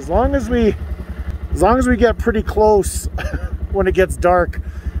 So as long as we get pretty close when it gets dark,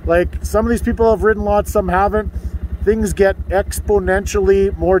 like some of these people have ridden lots, some haven't, things get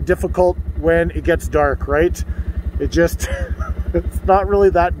exponentially more difficult when it gets dark, right? It just it's not really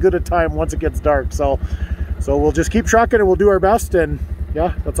that good a time once it gets dark. So we'll just keep trucking and we'll do our best, and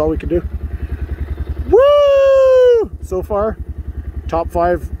yeah, that's all we can do. Woo! So far, top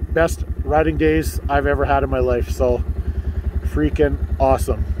 5 best riding days I've ever had in my life. So freaking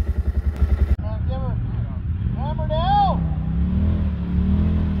awesome. Hammer down!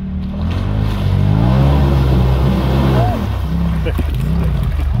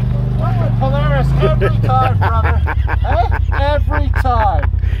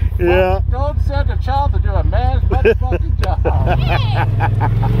 a child to do a man's motherfucking job.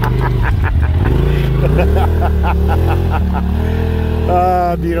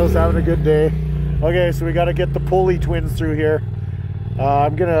 Dino's having a good day. Okay, so we got to get the pulley twins through here.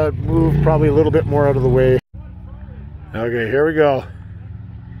 I'm gonna move probably a little bit more out of the way. Okay, here we go.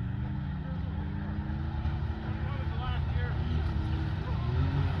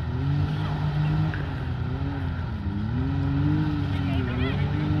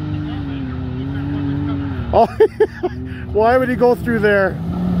 Oh, why would he go through there?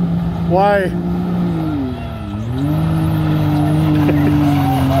 Why?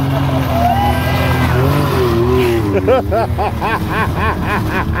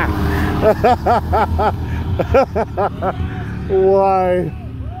 Why?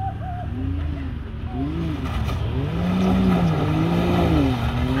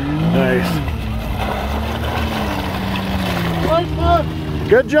 Nice.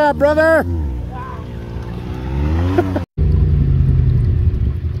 Good job, brother.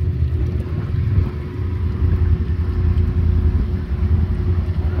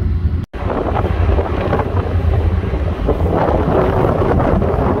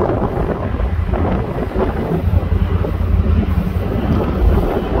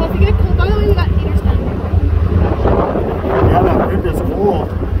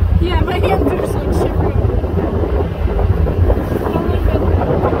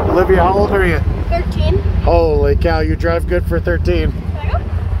 Olivia, how old are you? 13. Holy cow, you drive good for 13. Can I go?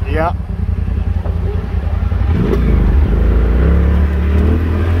 Yeah.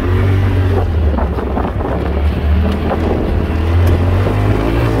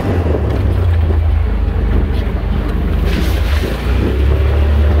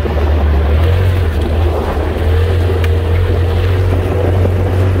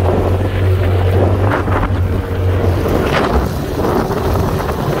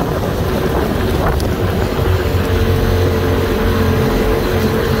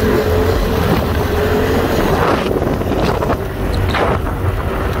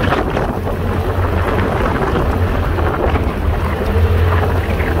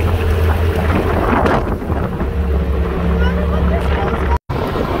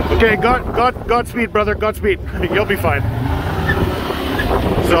 Okay, Godspeed, brother, Godspeed. You'll be fine.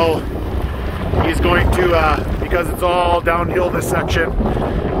 So, he's going to, because it's all downhill this section,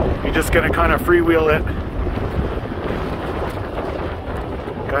 he's just going to kind of freewheel it.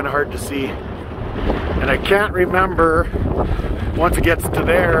 Kind of hard to see. And I can't remember, once it gets to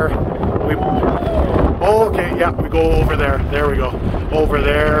there, oh, okay, yeah, we go over there. There we go. Over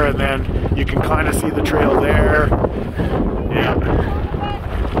there, and then you can kind of see the trail there. Yeah.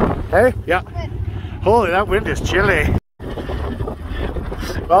 Hey? Yeah. Holy, that wind is chilly.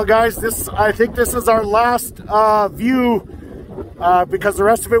 Well, guys, I think this is our last view because the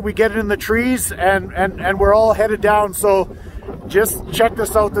rest of it we get in the trees and we're all headed down. So just check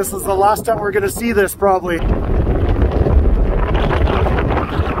this out. This is the last time we're going to see this probably.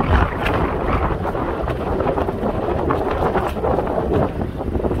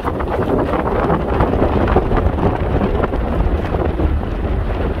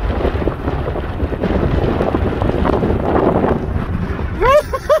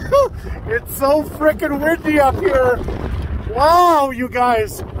 It's so freaking windy up here. Wow, you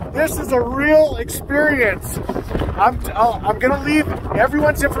guys, this is a real experience. I'm gonna leave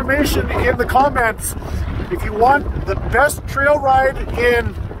everyone's information in the comments. If you want the best trail ride in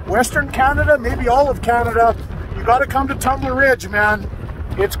Western Canada, maybe all of Canada, you gotta come to Tumbler Ridge, man.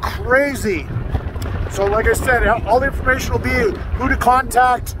 It's crazy. So like I said, all the information will be who to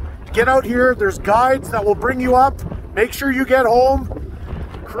contact. Get out here, there's guides that will bring you up. Make sure you get home.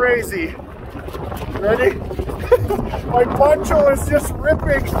 Crazy. Ready? My poncho is just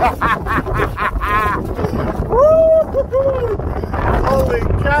ripping. Holy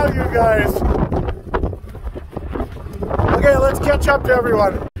cow, you guys. Okay, let's catch up to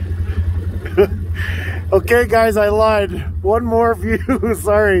everyone. Okay, guys, I lied. One more view,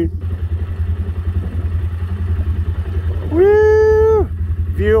 sorry. Woo!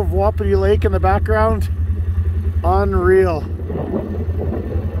 View of Wapiti Lake in the background. Unreal.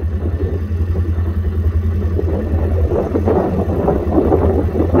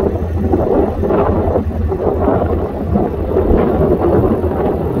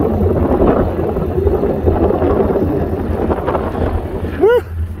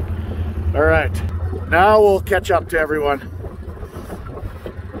 Now we'll catch up to everyone.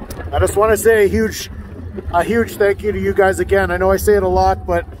 I just want to say a huge thank you to you guys again. I know I say it a lot,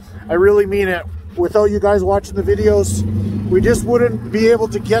 but I really mean it. Without you guys watching the videos, we just wouldn't be able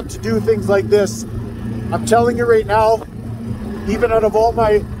to get to do things like this. I'm telling you right now, even out of all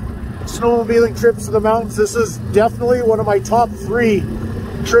my snowmobiling trips to the mountains, this is definitely one of my top 3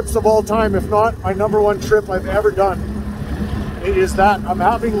 trips of all time, if not my #1 trip I've ever done. It is that I'm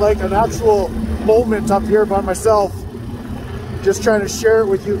having like an actual moment up here by myself, just trying to share it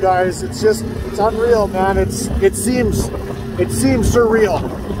with you guys. It's unreal, man. It seems surreal.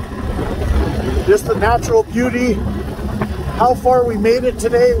 Just the natural beauty, how far we made it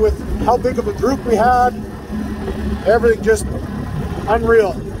today with how big of a group we had, everything just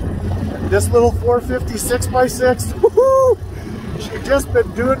unreal. This little 450 6x6, woohoo! She's just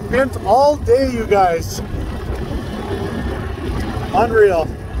been doing mint all day, you guys. Unreal.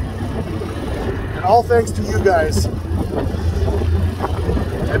 And all thanks to you guys.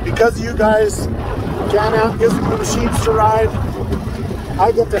 And because you guys, Can-Am gives me the machines to ride,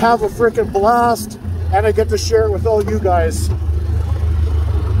 I get to have a freaking blast, and I get to share it with all you guys.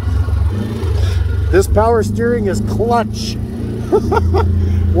 This power steering is clutch.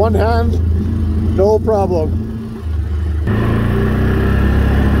 One hand, no problem.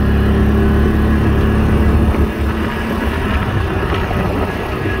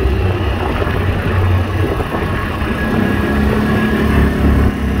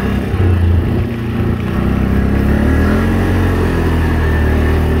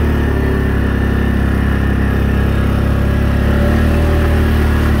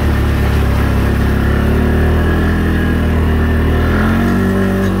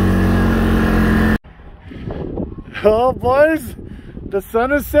 Oh boys, the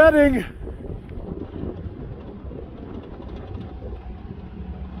sun is setting.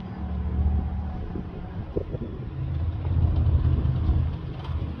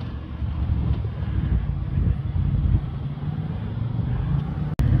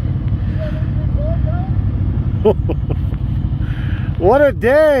 What a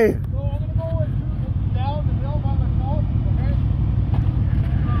day!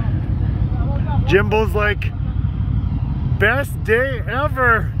 Jimbo's like, best day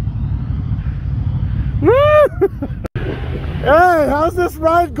ever. Woo! Hey, how's this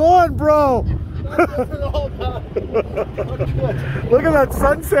ride going, bro? Look at that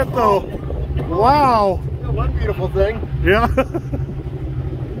sunset though. Wow. One beautiful thing. Yeah.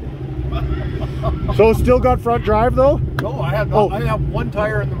 So still got front drive though? No, I have I have one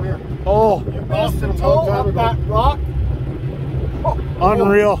tire in the rear. Oh, Austin, a long time ago. That rock.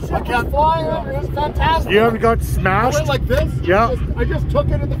 unreal. I can't fly over. It's fantastic. You haven't got I smashed? went like this. Yeah. I just took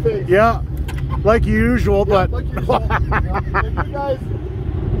it in the face. Yeah, like usual, Yeah, but like usual. If you guys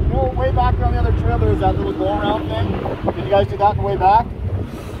know, way back on the other trail, there's that little go-around thing. Did you guys do that on the way back?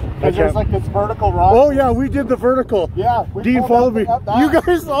 Because there's like this vertical rock. oh yeah, we did the vertical. Yeah. we Dean pulled followed me. up that. You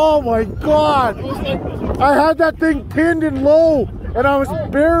guys, oh my god! It was like, I had that thing pinned in low, and I was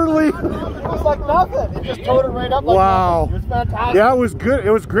barely. it was like nothing. It just towed it right up like Wow. nothing. It was fantastic. Yeah, it was good. It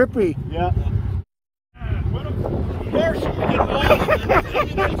was grippy. Yeah.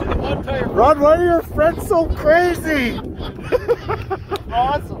 Ron, why are your friends so crazy?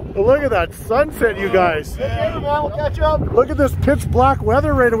 Awesome. Look at that sunset, you guys. Hey, man, we'll catch up. Look at this pitch black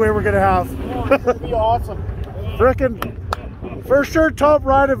weather right away we're gonna have. It'll be awesome. Frickin' for sure top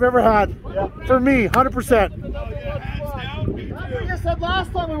ride I've ever had. Yeah. For me, 100%. You said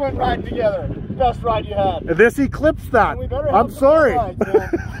last time we went riding together, best ride you had. And this eclipsed that. We better have I'm some sorry. rides, man.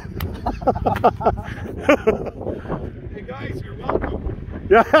 Hey guys, you're welcome.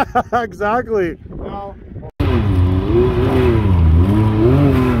 Yeah, exactly. No.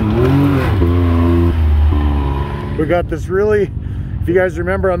 We got this really, if you guys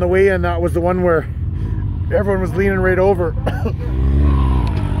remember on the way in, that was the one where everyone was leaning right over.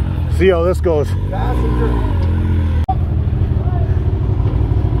 See how this goes.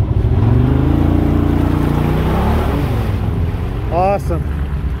 Awesome.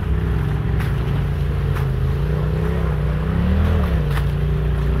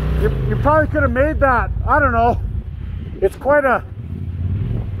 You probably could have made that. I don't know. It's quite a,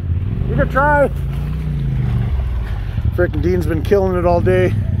 you could try. Frickin' Dean's been killing it all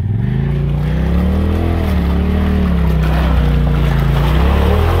day.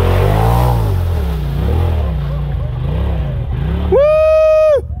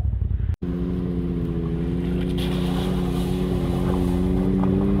 Woo!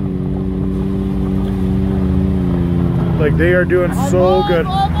 Like they are doing so good.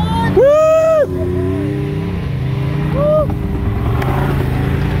 Woo!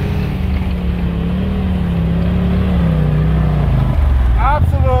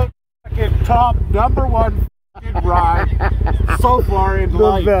 Absolute fucking top #1 fucking ride so far in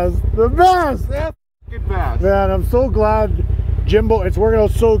life. The best! The fucking best. Man, I'm so glad Jimbo, it's working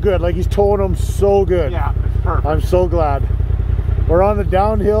out so good. Like he's towing them so good. Yeah, it's perfect. I'm so glad. We're on the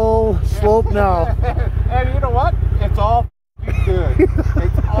downhill slope now. And you know what? It's all good.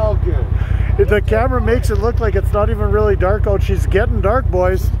 It's all good. The camera makes it look like it's not even really dark out. She's getting dark,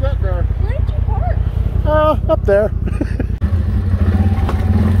 boys. Get there. Where did you park? Up there.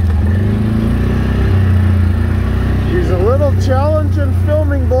 She's a little challenge in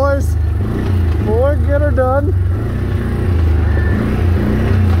filming, boys. We'll get her done.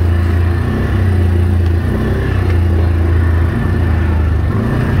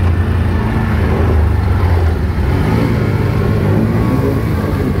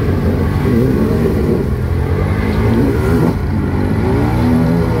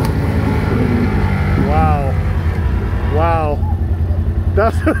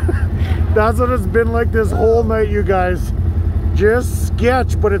 That's what it's been like this whole night, you guys. Just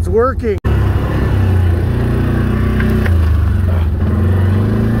sketch, but it's working.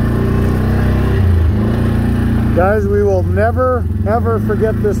 Guys, we will never, ever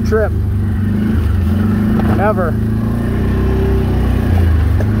forget this trip. Ever.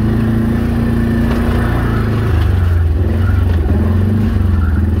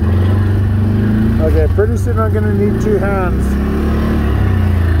 Okay, pretty soon I'm gonna need 2 hands.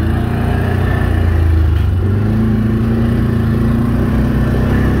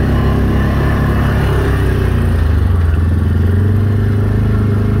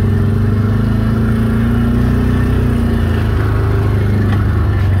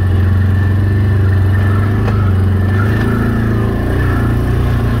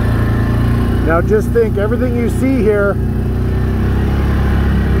 Now just think, everything you see here,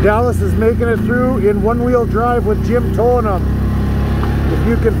 Dallas is making it through in one-wheel drive with Jim towing them. If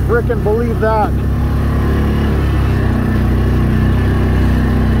you can frickin' believe that.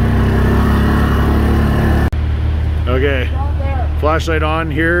 Okay, flashlight on.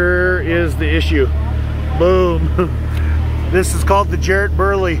 Here is the issue. Boom. This is called the Jarrett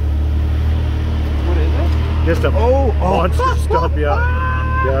Burley. What is it? Just a monster stuff,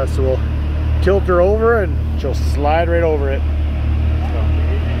 yeah. Yeah, so we'll tilt her over and she'll slide right over it.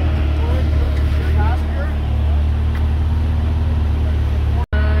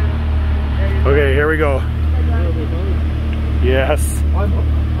 Okay, here we go. Yes.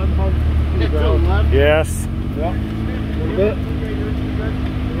 Yes. Yep. A little bit. A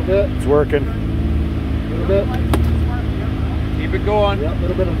little bit. It's working. A little bit. Keep it going. Yep. A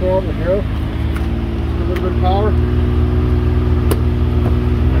little bit of throw on the arrow. A little bit of power.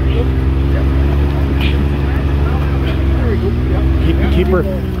 Keep her.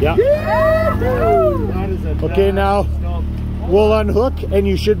 Yeah. Okay, now we'll unhook and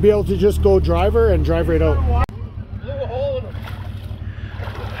you should be able to just go driver and drive right out.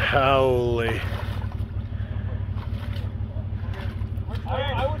 Holy.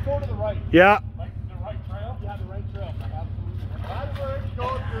 I would go to the right. Yeah. Like the right trail? Yeah, the right trail.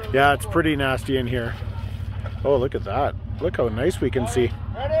 Absolutely. Yeah, it's pretty nasty in here. Oh, look at that. Look how nice we can see.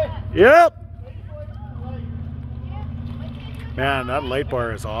 Ready? Yep. Man, that light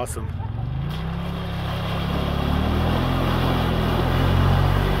bar is awesome.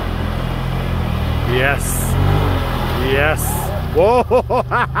 Yes. Yes. Whoa.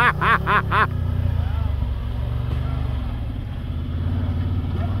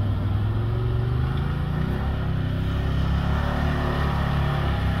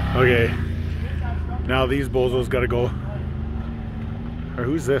 Okay. Now these bozos gotta go. Or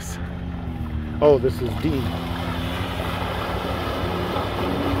who's this? Oh, this is Dean.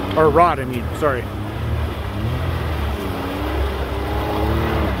 Or Rod, I mean, sorry.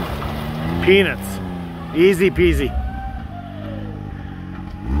 Peanuts. Easy peasy.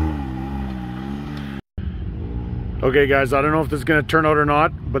 Okay guys, I don't know if this is gonna turn out or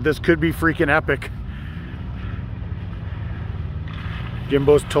not, but this could be freaking epic.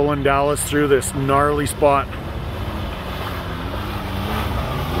 Jimbo's towing Dallas through this gnarly spot.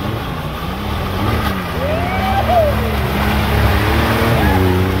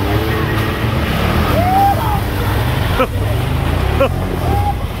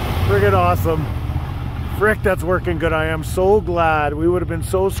 Friggin' awesome. Frick, that's working good. I am so glad. We would have been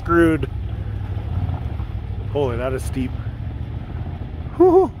so screwed. Holy, that is steep.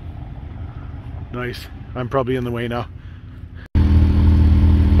 Woo-hoo. Nice. I'm probably in the way now.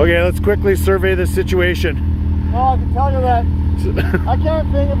 Okay, let's quickly survey the situation. Well, I can tell you that I can't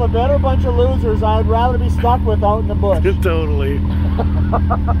think of a better bunch of losers I'd rather be stuck with out in the bush. Totally.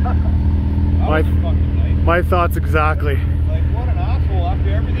 My thoughts exactly. Like, what an asshole after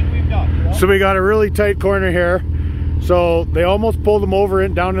everything we've done. So we got a really tight corner here. So they almost pulled him over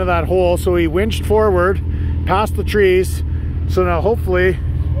and down into that hole. So he winched forward, past the trees. So now hopefully...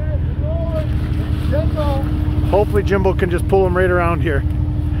 Hopefully Jimbo can just pull him right around here.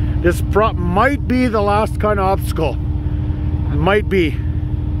 This might be the last kind of obstacle. Might be.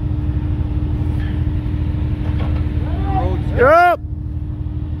 Yep.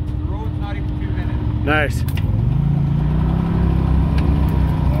 The road's not even 2 minutes. Nice.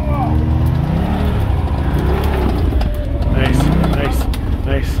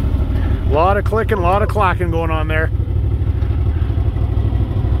 Nice. A lot of clicking, a lot of clacking going on there.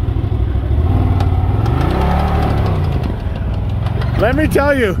 Let me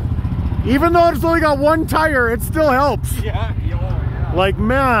tell you, even though it's only got one tire, it still helps. Yeah. Like,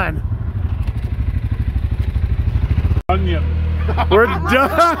 man. Onion. We're done.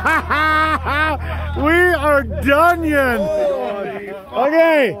 We are done.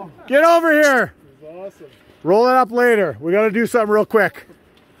 Okay, get over here. Awesome. Roll it up later. We got to do something real quick.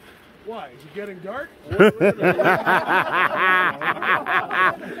 Why? Is it getting dark?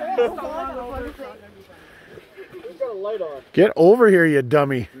 Get over here, you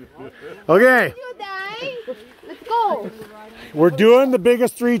dummy. Okay. Let's go. We're doing the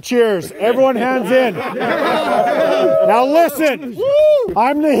biggest 3 cheers. Everyone hands in. Now listen.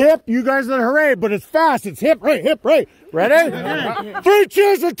 I'm the hip, you guys are the hooray, but it's fast. It's hip, right, hip, right. Ready? 3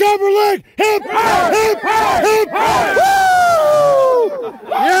 cheers for Timberlake. Hip, hip, hip, woo!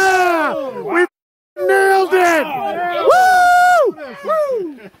 Yeah! We nailed it! Woo!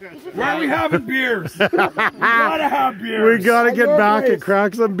 Why are we having beers? We gotta have beers. We gotta get back and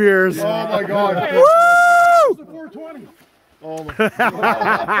crack some beers. Oh my God. Woo! 420. I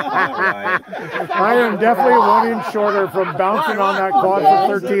am definitely 1 inch shorter from bouncing on that quad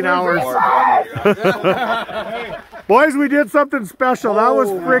for 13 hours. Boys, we did something special. That was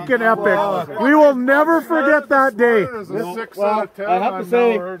freaking epic. We will never forget that day. It's a 6 out of 10. I have to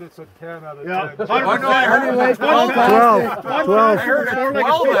say, heard it's a 10 out of 10. Oh, no, I heard it.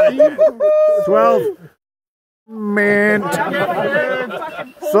 12. Man.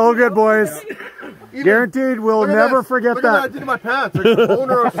 So good, boys. Guaranteed we'll never forget Look at what I that. did to my pants. Like, the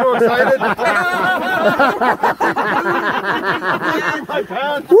owner, I'm so excited. My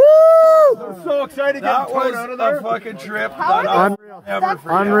pants. Woo! I'm so excited getting towed out of there. a fucking trip.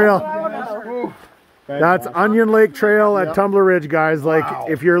 Unreal. That's Onion Lake Trail at Tumbler Ridge, guys. Like,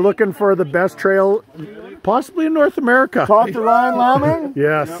 if you're looking for the best trail, possibly in North America. Talk to Ryan Lamming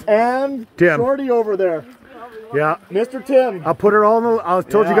Yes. and Tim. Shorty over there. Yeah. Mr. Tim. I'll put it all in the, I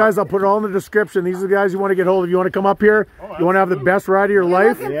told you guys, I'll put it all in the description. These are the guys you want to get hold of. You want to come up here? You want to have the best ride of your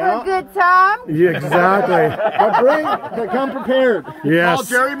life? Looking for a good time? Yeah, exactly. But come prepared. Yes.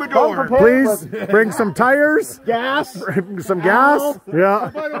 Jerry Medor. Please bring some tires, Gas. some gas.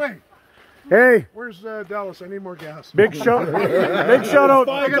 Yeah. By the way, Hey, where's Dallas? I need more gas. big shout out.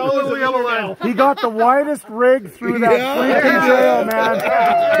 I got the little yellow line. He got the widest rig through that freaking trail, man.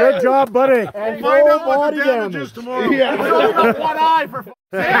 Good job, buddy. Find out what the damage is tomorrow. One eye for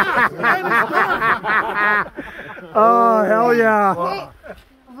Oh, hell yeah. Hey,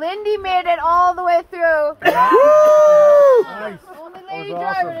 Lindy made it all the way through. Woo! Only lady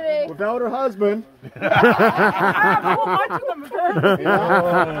driver today. without her husband.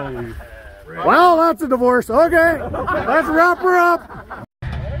 Well, that's a divorce. Okay, let's wrap her up.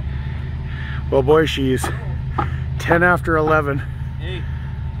 Well, boy, she's 10 after 11. Hey.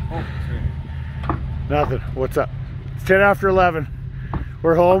 Oh, Nothing. What's up? It's 10 after 11.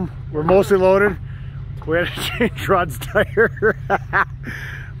 We're home. We're mostly loaded. We had to change Rod's tire.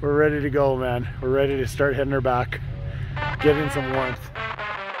 We're ready to go, man. We're ready to start heading her back. Get in some warmth.